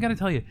 You know what I got to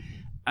tell you?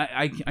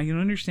 I can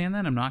understand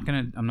that. I'm not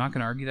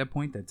gonna argue that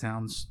point. That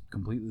sounds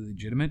completely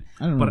legitimate.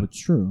 I don't know but- if it's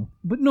true.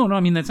 But no, I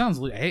mean that sounds.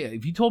 Hey,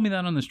 if you told me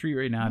that on the street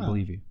right now, I'd Yeah.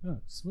 believe you. Oh,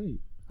 sweet.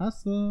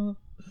 Hustle.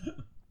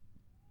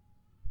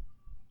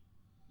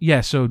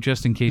 Yeah. So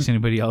just in case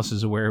anybody else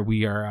is aware,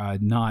 we are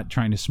not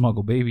trying to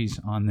smuggle babies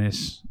on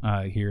this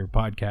here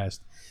podcast.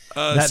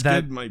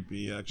 Skid might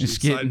be actually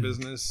Skid- side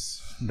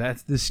business.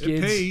 That's the It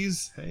skids.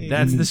 pays. Hey.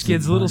 That's the needs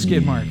skids' some little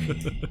skid mark.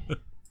 money.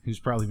 Who's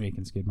probably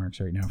making skid marks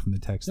right now from the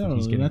text that he's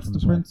Totally, getting that's from the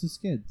his wife. Prince of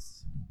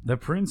Skids. The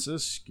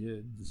Princess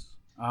Skids.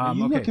 Are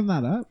you Okay. looking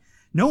that up?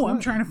 No, What's I'm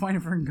that? trying to find a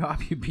freaking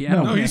copy of Piano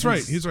No, No, Man. he's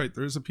right. He's right.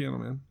 There is a Piano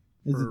Man.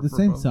 Is For- it the for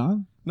same both.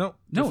 song? No,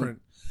 No.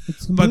 different.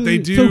 It's But they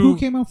completely- So who do-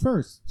 came out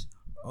first?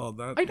 Oh,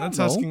 I don't that's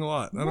know. asking a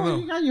lot. I don't Well, know.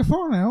 you got your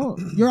phone out.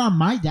 You're on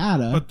my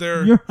data. But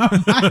they're- You're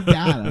on my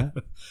data.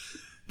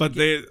 But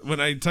when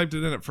I typed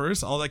it in at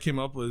first, all that came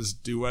up was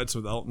duets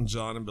with Elton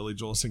John and Billy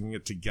Joel singing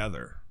it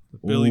together.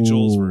 The Billy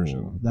Joel's Ooh,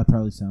 version. That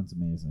probably sounds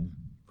amazing.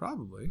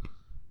 Probably.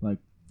 Like,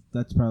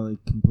 that's probably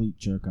complete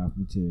jerk off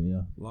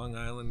material. Long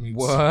Island meets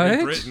What?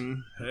 Great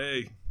Britain.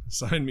 Hey,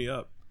 sign me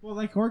up. Well,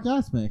 like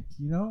orgasmic,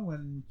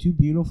 when two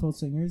beautiful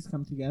singers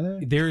come together.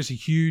 There is a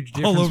huge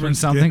All difference over when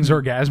skin. something's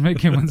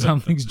orgasmic and when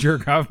something's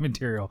jerk off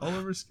material. All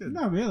over Skid.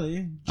 Not really.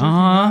 Jerking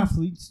Uh-huh. off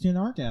leads to an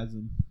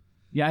orgasm.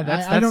 Yeah,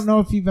 that's I don't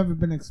know if you've ever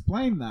been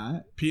explained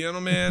that.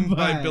 Piano Man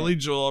by But- Billy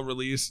Joel,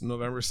 released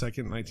November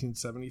 2nd,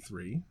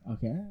 1973.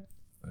 Okay.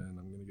 And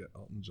I'm going to get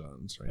Elton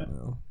John's right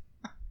now.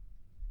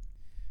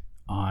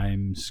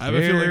 I'm I have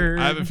a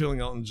scared. feeling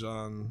Elton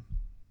John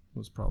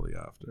was probably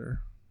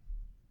after.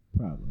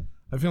 Probably.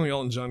 I have a feeling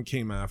Elton John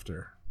came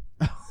after.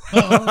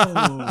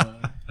 Oh.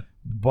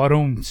 But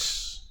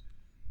Let's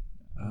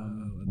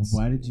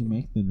Why see. did you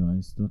make the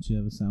noise? Don't you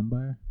have a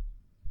soundbar?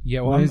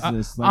 yeah, well, What is I'm,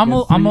 this? Like I'm a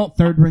a- I'm a-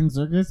 third ring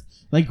circus?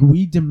 Like,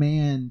 we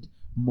demand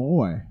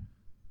more.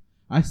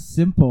 Us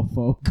simple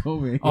folk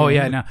over here. oh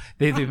yeah, now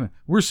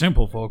we're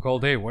simple folk all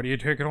day. What are you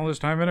taking all this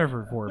time and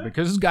effort for?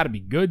 Because it's got to be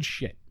good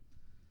shit.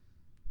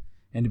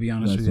 And to be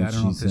honest That's with you, I what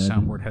don't know if she this said.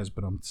 soundboard has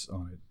bumps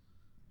on it.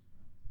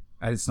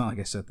 It's not like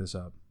I set this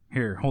up.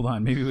 Here, hold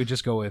on. Maybe we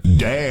just go with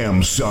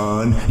Damn,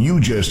 son, you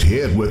just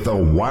hit with the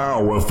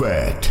wow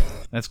effect.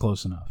 that's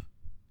close enough.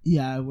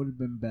 Yeah, it would have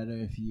been better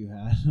if you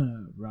had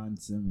Ron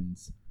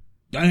Simmons.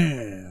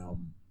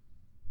 Damn.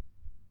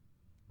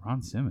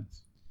 Ron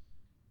Simmons.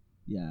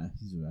 Yeah,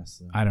 he's a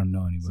wrestler. I don't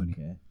know It's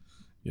anybody. okay.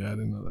 Yeah, I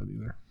didn't know that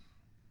either.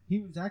 He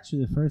was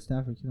actually the first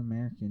African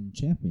American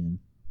champion.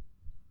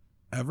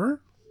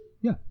 Ever?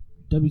 Yeah,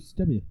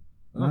 WCW.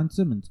 Oh. Ron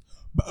Simmons.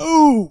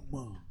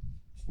 Boom!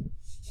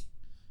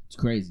 It's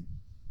crazy.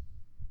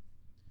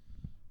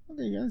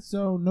 Okay, guys.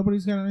 So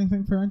nobody's got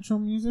anything for intro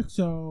music.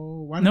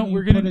 So why No, don't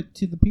we're you gonna- put it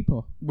to the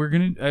people? We're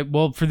gonna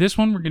well for this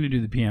one we're gonna do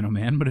the Piano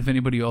Man. But if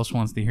anybody else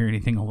wants to hear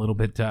anything a little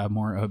bit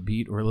more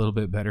upbeat or a little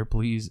bit better,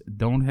 please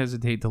don't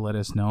hesitate to let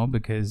us know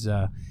because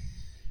the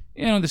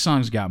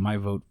song's got my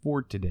vote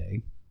for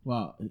today.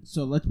 Well,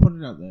 so let's put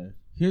it out there.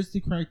 Here's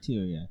the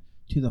criteria.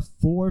 To the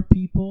 4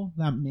 people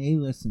that may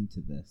listen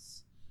to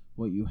this,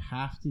 what you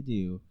have to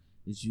do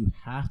is you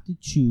have to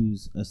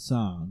choose a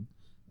song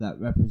that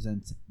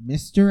represents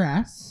Mr.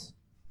 S,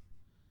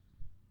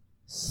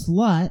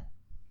 Slut,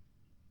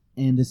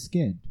 and a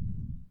skid.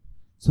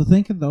 So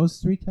think of those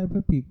 3 type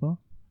of people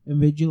and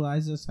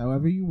visualize us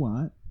however you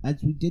want.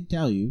 As we did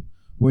tell you,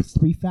 we're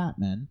 3 fat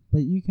men,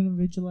 but you can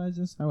visualize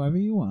us however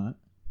you want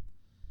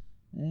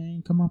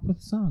and come up with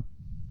a song.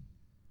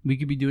 We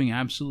could be doing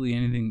absolutely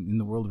anything in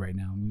the world right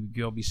now. We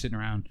could all be sitting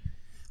around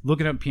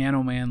looking up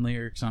Piano Man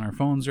lyrics on our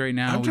phones right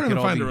now. I'm trying to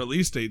find a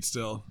release date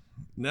still.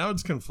 Now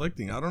it's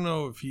conflicting. I don't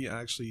know if he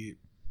actually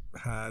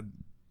had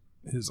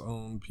his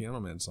own Piano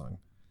Man song,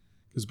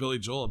 because Billy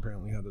Joel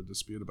apparently had a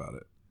dispute about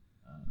it.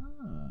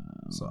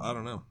 So I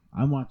don't know.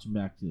 I'm watching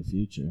Back to the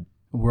Future.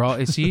 We're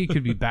all see. It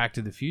could be Back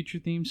to the Future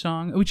theme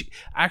song, which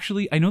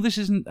actually I know this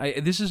isn't.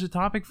 This is a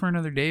topic for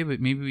another day, but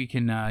maybe we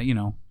can.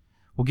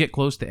 We'll get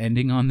close to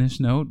ending on this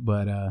note,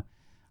 but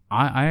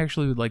I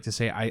actually would like to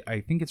say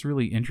I think it's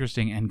really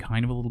interesting and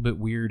kind of a little bit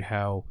weird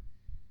how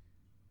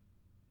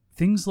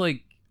things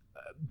like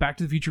Back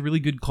to the Future, really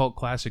good cult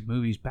classic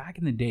movies back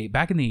in the day,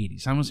 back in the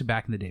 80s. I don't want to say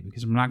back in the day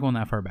because I'm not going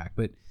that far back,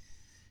 but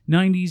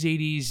 90s,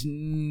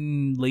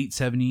 80s, late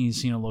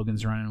 70s,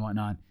 Logan's Run and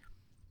whatnot.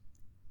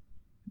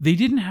 They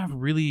didn't have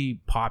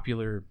really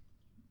popular...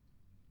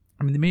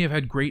 I mean, they may have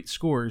had great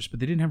scores, but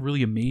they didn't have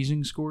really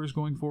amazing scores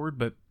going forward,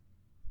 but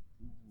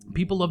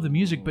people love the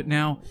music. But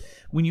now,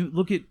 when you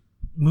look at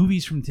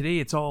movies from today,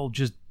 it's all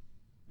just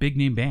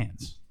big-name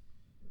bands.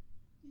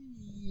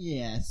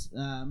 Yes.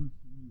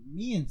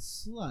 Me and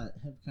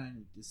Slut have kind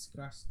of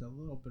discussed a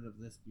little bit of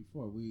this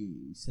before. We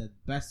said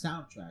best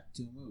soundtrack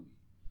to a movie.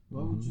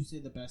 What would you say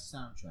the best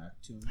soundtrack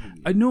to a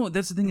movie? I know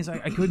that's the thing is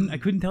I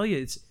couldn't tell you.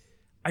 It's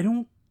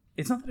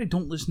not that I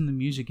don't listen to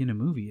music in a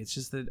movie. It's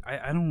just that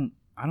I don't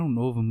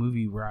know of a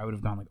movie where I would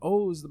have gone like,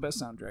 oh, it's the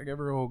best soundtrack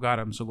ever. Oh God,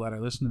 I'm so glad I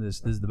listened to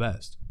this. This is the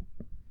best.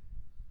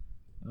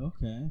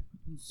 Okay,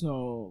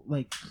 so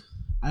like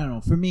I don't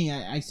know. For me,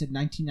 I said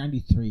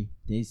 1993,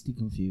 Dazed and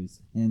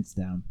Confused, hands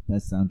down,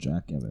 best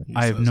soundtrack ever.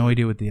 I have no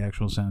idea what the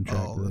actual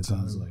soundtrack that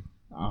sounds like.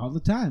 All the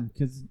time,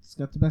 because it's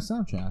got the best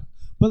soundtrack.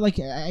 But like,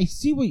 I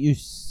see what you're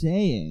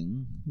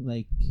saying.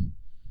 Like,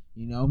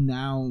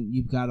 now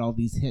you've got all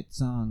these hit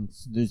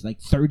songs. There's like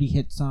 30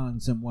 hit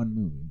songs in one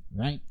movie,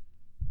 right?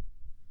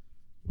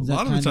 A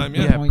lot of the time,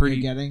 yeah,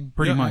 pretty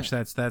Yeah. much.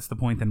 That's the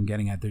point that I'm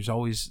getting at. There's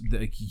always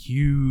a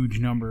huge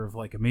number of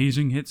like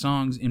amazing hit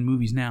songs in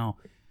movies now,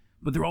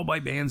 but they're all by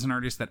bands and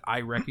artists that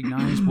I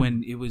recognize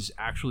when it was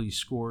actually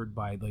scored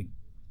by like.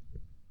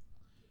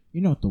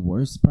 You know what the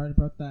worst part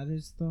about that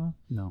is, though?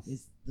 No.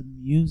 Is the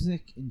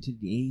music in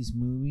today's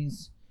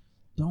movies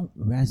don't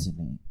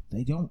resonate.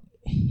 They don't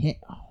hit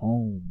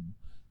home.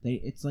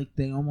 It's like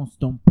they almost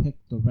don't pick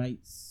the right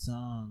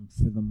song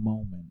for the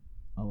moment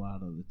a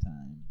lot of the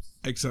times.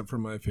 Except for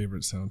my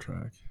favorite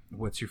soundtrack.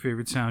 What's your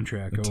favorite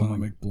soundtrack?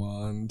 Atomic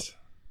Blonde.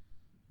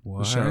 What?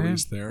 With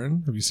Charlize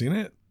Theron. Have you seen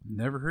it?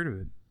 Never heard of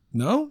it.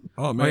 No?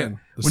 Oh,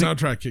 man. The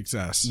soundtrack kicks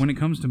ass. When it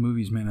comes to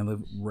movies, man, I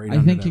live right I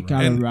under think that it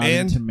got rock. a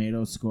Rotten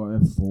Tomato score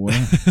of 4.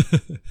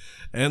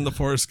 And the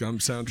Forrest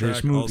Gump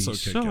soundtrack also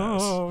kick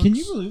ass. Can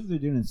you believe they're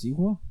doing a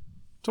sequel?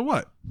 To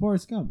what?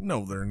 Forrest Gump.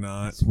 No, they're I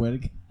not. swear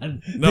to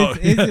God. No,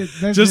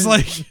 just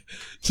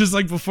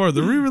like before,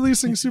 they're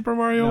re-releasing Super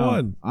Mario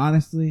 1.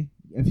 Honestly,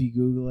 if you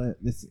Google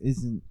it, this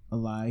isn't a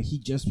lie. He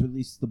just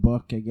released the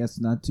book, I guess,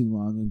 not too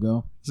long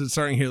ago. Is it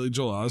starring Haley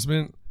Joel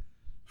Osment?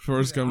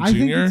 Forrest Gump I Jr.?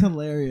 think it's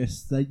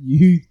hilarious that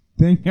you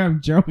think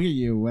I'm joking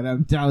you when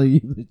I'm telling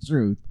you the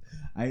truth.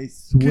 I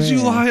swear. Because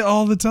you lie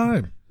all the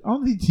time.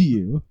 Only to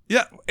you.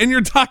 Yeah, and you're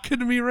talking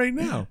to me right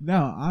now.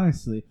 No,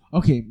 honestly.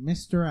 Okay,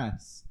 Mr.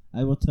 S.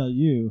 I will tell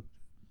you,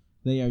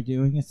 they are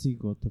doing a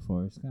sequel to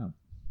Forrest Gump.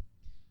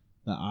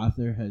 The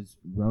author has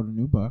wrote a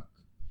new book,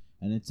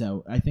 and it's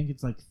out. I think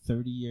it's like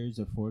 30 years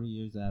or 40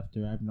 years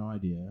after. I have no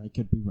idea. I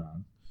could be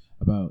wrong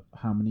about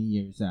how many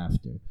years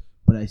after.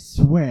 But I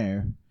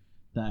swear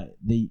that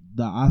the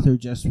author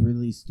just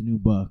released a new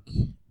book,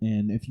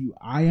 and if you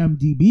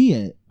IMDb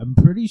it, I'm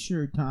pretty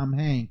sure Tom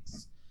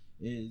Hanks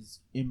is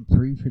in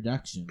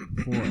pre-production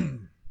for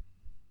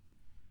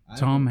it.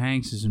 Tom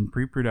Hanks is in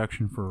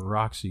pre-production for a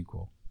rock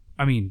sequel.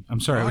 I mean, I'm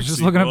sorry. Rock I was just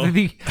sequel.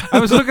 looking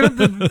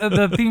up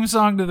the theme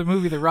song to the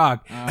movie The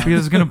Rock because I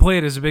was going to play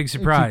it as a big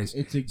surprise.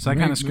 It's so I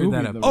kind of screwed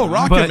that up. Oh,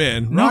 Rocket But-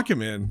 Man. No. Rocket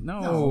Man.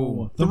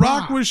 No. The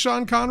Rock was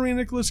Sean Connery and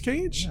Nicolas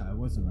Cage? Yeah, it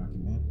wasn't Rocket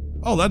Man.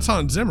 Oh, that's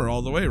Hans Zimmer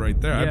all the way right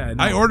there. Yeah,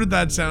 I no. ordered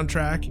that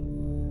soundtrack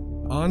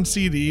on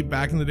CD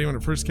back in the day when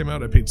it first came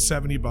out. I paid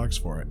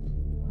 $70 for it.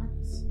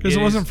 Because it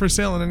It wasn't is- for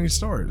sale in any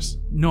stores.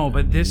 No,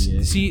 but this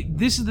is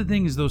the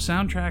thing is those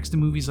soundtracks to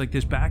movies like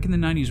this back in the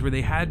 90s where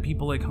they had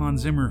people like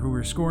Hans Zimmer who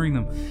were scoring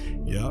them.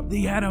 Yep.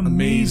 They had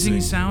amazing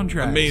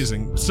soundtracks.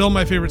 Amazing. Still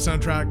my favorite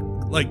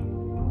soundtrack, like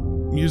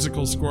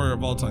musical score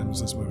of all time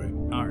is this movie.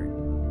 All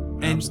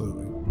right.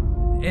 Absolutely.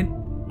 And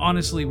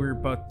honestly, we're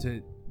about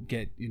to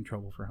get in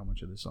trouble for how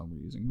much of this song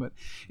we're using. But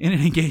in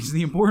any case,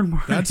 the important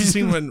part That's the is-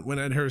 scene when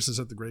Ed Harris is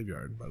at the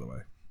graveyard, by the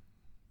way.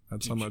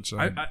 That's how much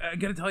I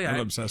gotta tell you, I'm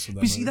obsessed with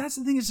that. But see, movie. that's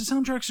the thing is the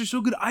soundtracks are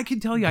so good. I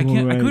could tell you, I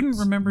couldn't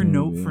remember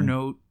note for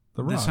note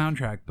The the Rock.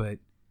 soundtrack, but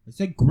It's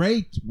a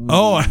great movie.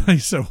 Oh, I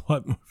said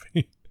what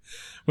movie?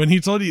 When he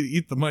told you to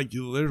eat the mic,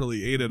 you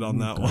literally ate it on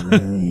that one.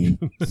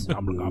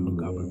 gobble, gobble,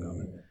 gobble,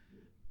 gobble.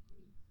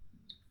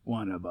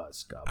 One of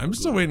us. Gobble, I'm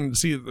still gobble. waiting to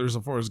see if there's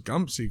a Forrest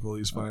Gump sequel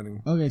he's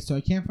finding. Okay, so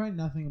I can't find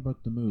nothing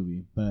about the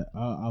movie, but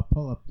I'll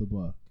pull up the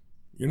book.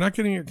 You're not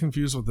getting it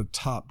confused with the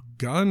Top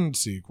Gun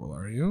sequel,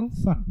 are you?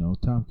 Fuck no,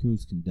 Tom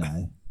Cruise can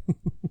die.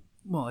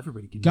 Well,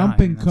 everybody can Gump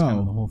die. and That's kind Co.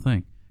 of the whole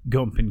thing.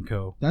 Gump and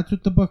Co. That's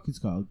what the book is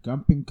called,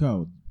 Gump and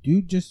Co.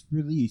 Dude just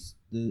released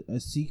a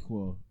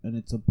sequel, and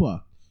it's a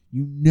book.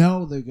 You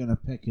know they're gonna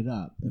pick it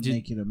up and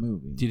make it a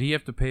movie. Did he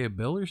have to pay a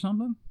bill or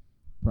something?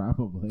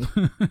 Probably.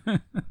 I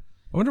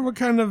wonder what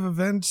kind of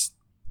events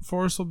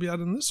Forrest will be at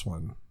in this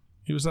one.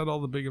 He was at all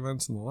the big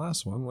events in the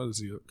last one. What is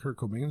he at Kurt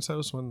Cobain's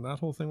house when that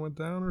whole thing went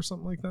down or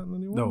something like that in the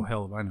new one? No,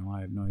 hell if I know.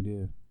 I have no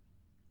idea.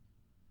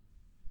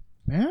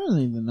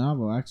 Apparently, the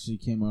novel actually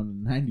came out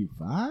in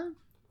 '95.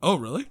 Oh,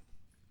 really?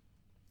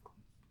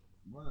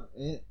 Well,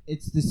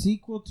 it's the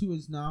sequel to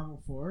his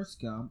novel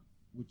Forrest Gump,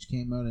 which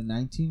came out in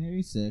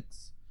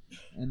 1986,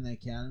 and the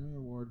Academy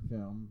Award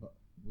film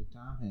with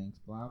Tom Hanks.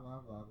 Blah blah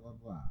blah blah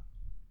blah.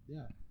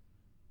 Yeah.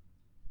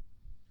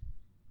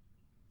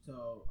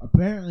 So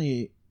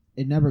apparently,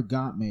 it never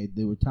got made.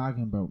 They were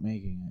talking about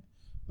making it,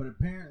 but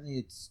apparently,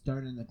 it's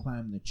starting to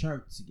climb the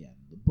charts again.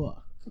 The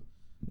book.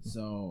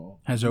 So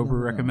Has you Oprah never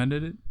know.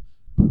 recommended it?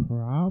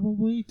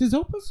 Probably. Does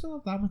Oprah still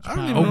have that much I don't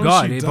power? even Oh know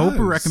God! she If does.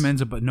 Oprah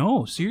recommends a book,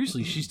 no,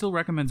 seriously, she still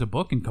recommends a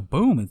book, and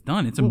kaboom, it's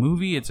done. It's a Well,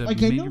 movie. It's a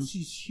like major... I know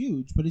she's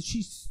huge, but is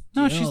she still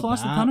No, she's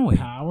lost a that ton of weight.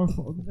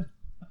 Powerful.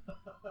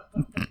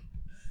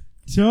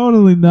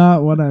 Totally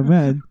not what I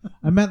meant.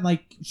 I meant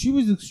like she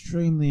was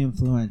extremely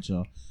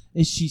influential.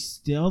 Is she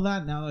still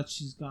that now that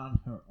she's got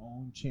her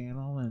own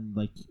channel and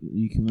like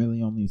you can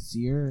really only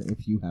see her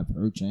if you have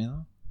her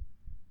channel?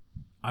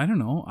 I don't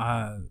know.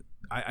 I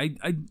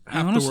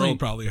Half honestly, the world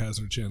probably has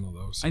her channel,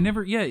 though. So. I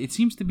never. Yeah, it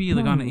seems to be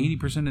like on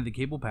 80% of the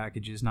cable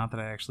packages. Not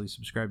that I actually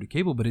subscribe to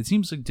cable, but it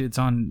seems like it's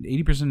on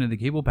 80% of the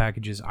cable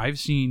packages. I've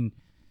seen.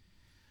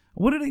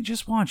 What did I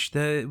just watch?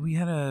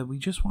 We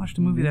just watched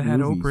a movie that had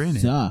Oprah in it.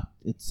 Sucked.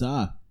 It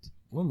sucked.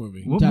 What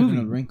movie? What Talking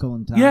movie? A Wrinkle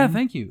in Time. Yeah,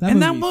 thank you. That And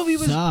movie that movie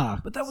was,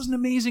 sucked. but that was an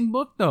amazing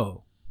book,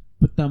 though.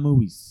 But that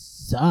movie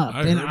sucked.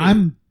 I And heard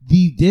I'm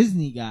the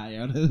Disney guy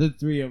out of the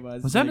three of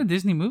us. Was that a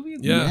Disney movie?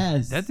 Yeah.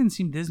 Yes. That didn't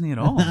seem Disney at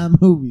all. That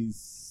movie Oh,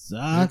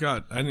 sucked.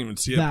 God, I didn't even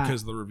see it That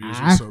because the reviews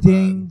were so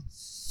acting bad.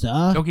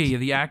 sucked. Okay, yeah,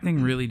 the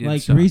acting really did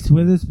Like suck. Reese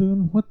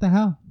Witherspoon, what the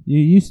hell? You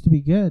used to be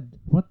good.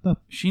 What the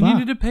She fuck?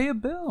 needed to pay a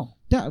bill.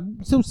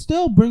 So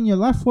still bring your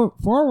left foot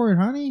forward,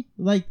 honey.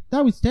 Like,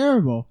 that was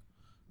terrible.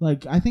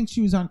 Like, I think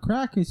she was on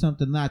crack or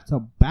something. That's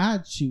how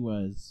bad she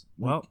was.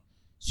 Like, Well,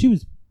 she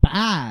was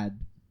bad.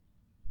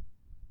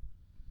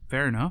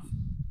 fair enough.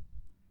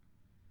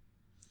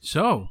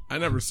 So, I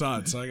never saw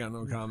it, so I got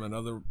no comment.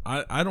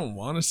 I don't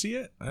want to see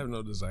it. I have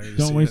no desire to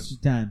Don't see waste it.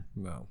 your time.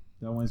 No.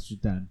 Don't waste your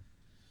time.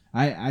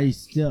 I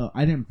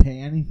didn't pay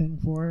anything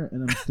for it,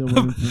 and I'm still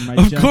waiting for my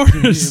Of check course.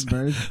 to be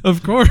reimbursed.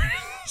 Of course.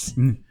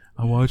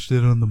 I watched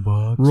it on the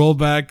box. Roll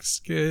back,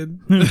 skid.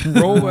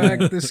 Roll back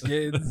the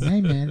skids.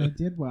 Hey, man, I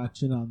did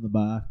watch it on the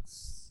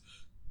box.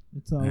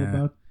 It's all Yeah.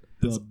 about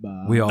the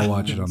box. We all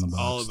watch it on the box.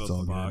 All It's about all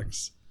the good.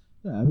 box.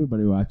 Yeah,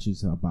 everybody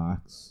watches a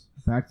box.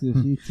 Back to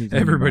the Future.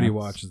 Everybody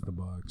watches the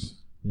box.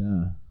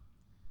 Yeah.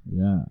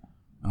 Yeah.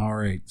 All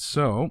right.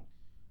 So,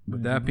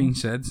 with that being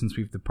said, since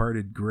we've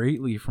departed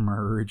greatly from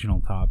our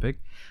original topic,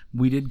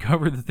 we did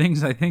cover the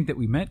things I think that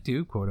we meant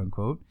to, quote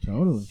unquote.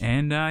 Totally.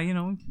 And,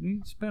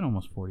 we spent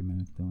almost 40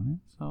 minutes doing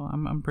it. So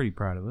I'm pretty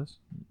proud of us.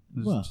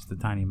 There's Well. just a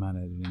tiny amount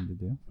of editing to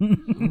do.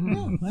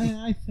 No,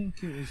 I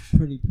think it was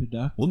pretty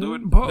productive. We'll do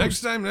it in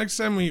post. Next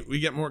time we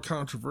get more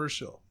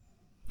controversial.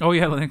 Oh,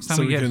 yeah. Next time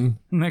So we we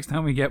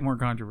can- get more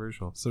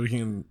controversial. So we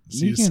can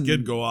see We can-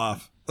 skid go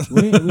off.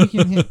 we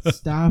can hit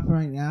stop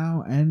right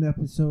now, end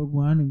episode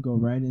 1, and go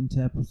right into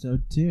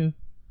episode 2.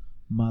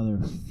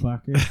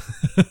 Motherfucker.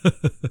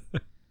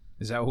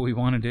 Is that what we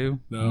want to do?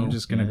 No. We're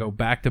just going to go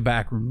back to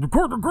back.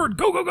 Record,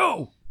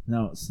 go.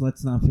 No,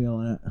 Slut's not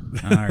feeling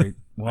it. All right.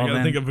 Well, I gotta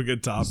then, think of a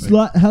good topic.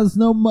 Slut has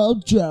no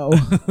mojo.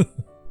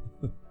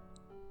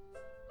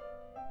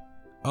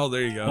 Oh,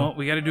 there you go. well,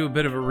 we got to do a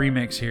bit of a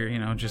remix here,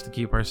 just to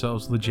keep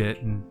ourselves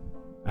legit and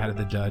out of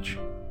the Dutch.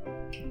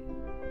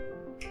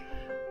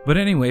 But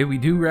anyway, we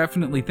do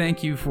definitely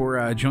thank you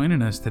for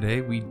joining us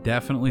today. We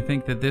definitely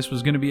think that this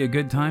was going to be a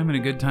good time and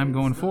a good time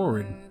going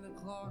forward.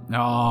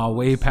 Oh,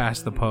 way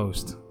past the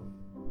post.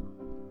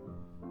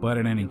 But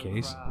in any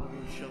case,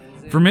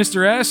 for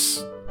Mr.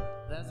 S,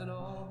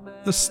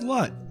 The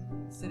slut.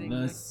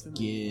 The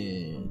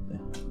skid.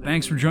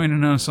 thanks for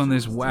joining us on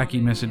this wacky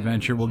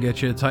misadventure. We'll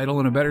get you a title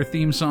and a better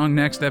theme song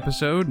next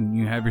episode, and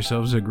you have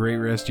yourselves a great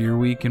rest of your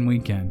week and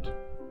weekend.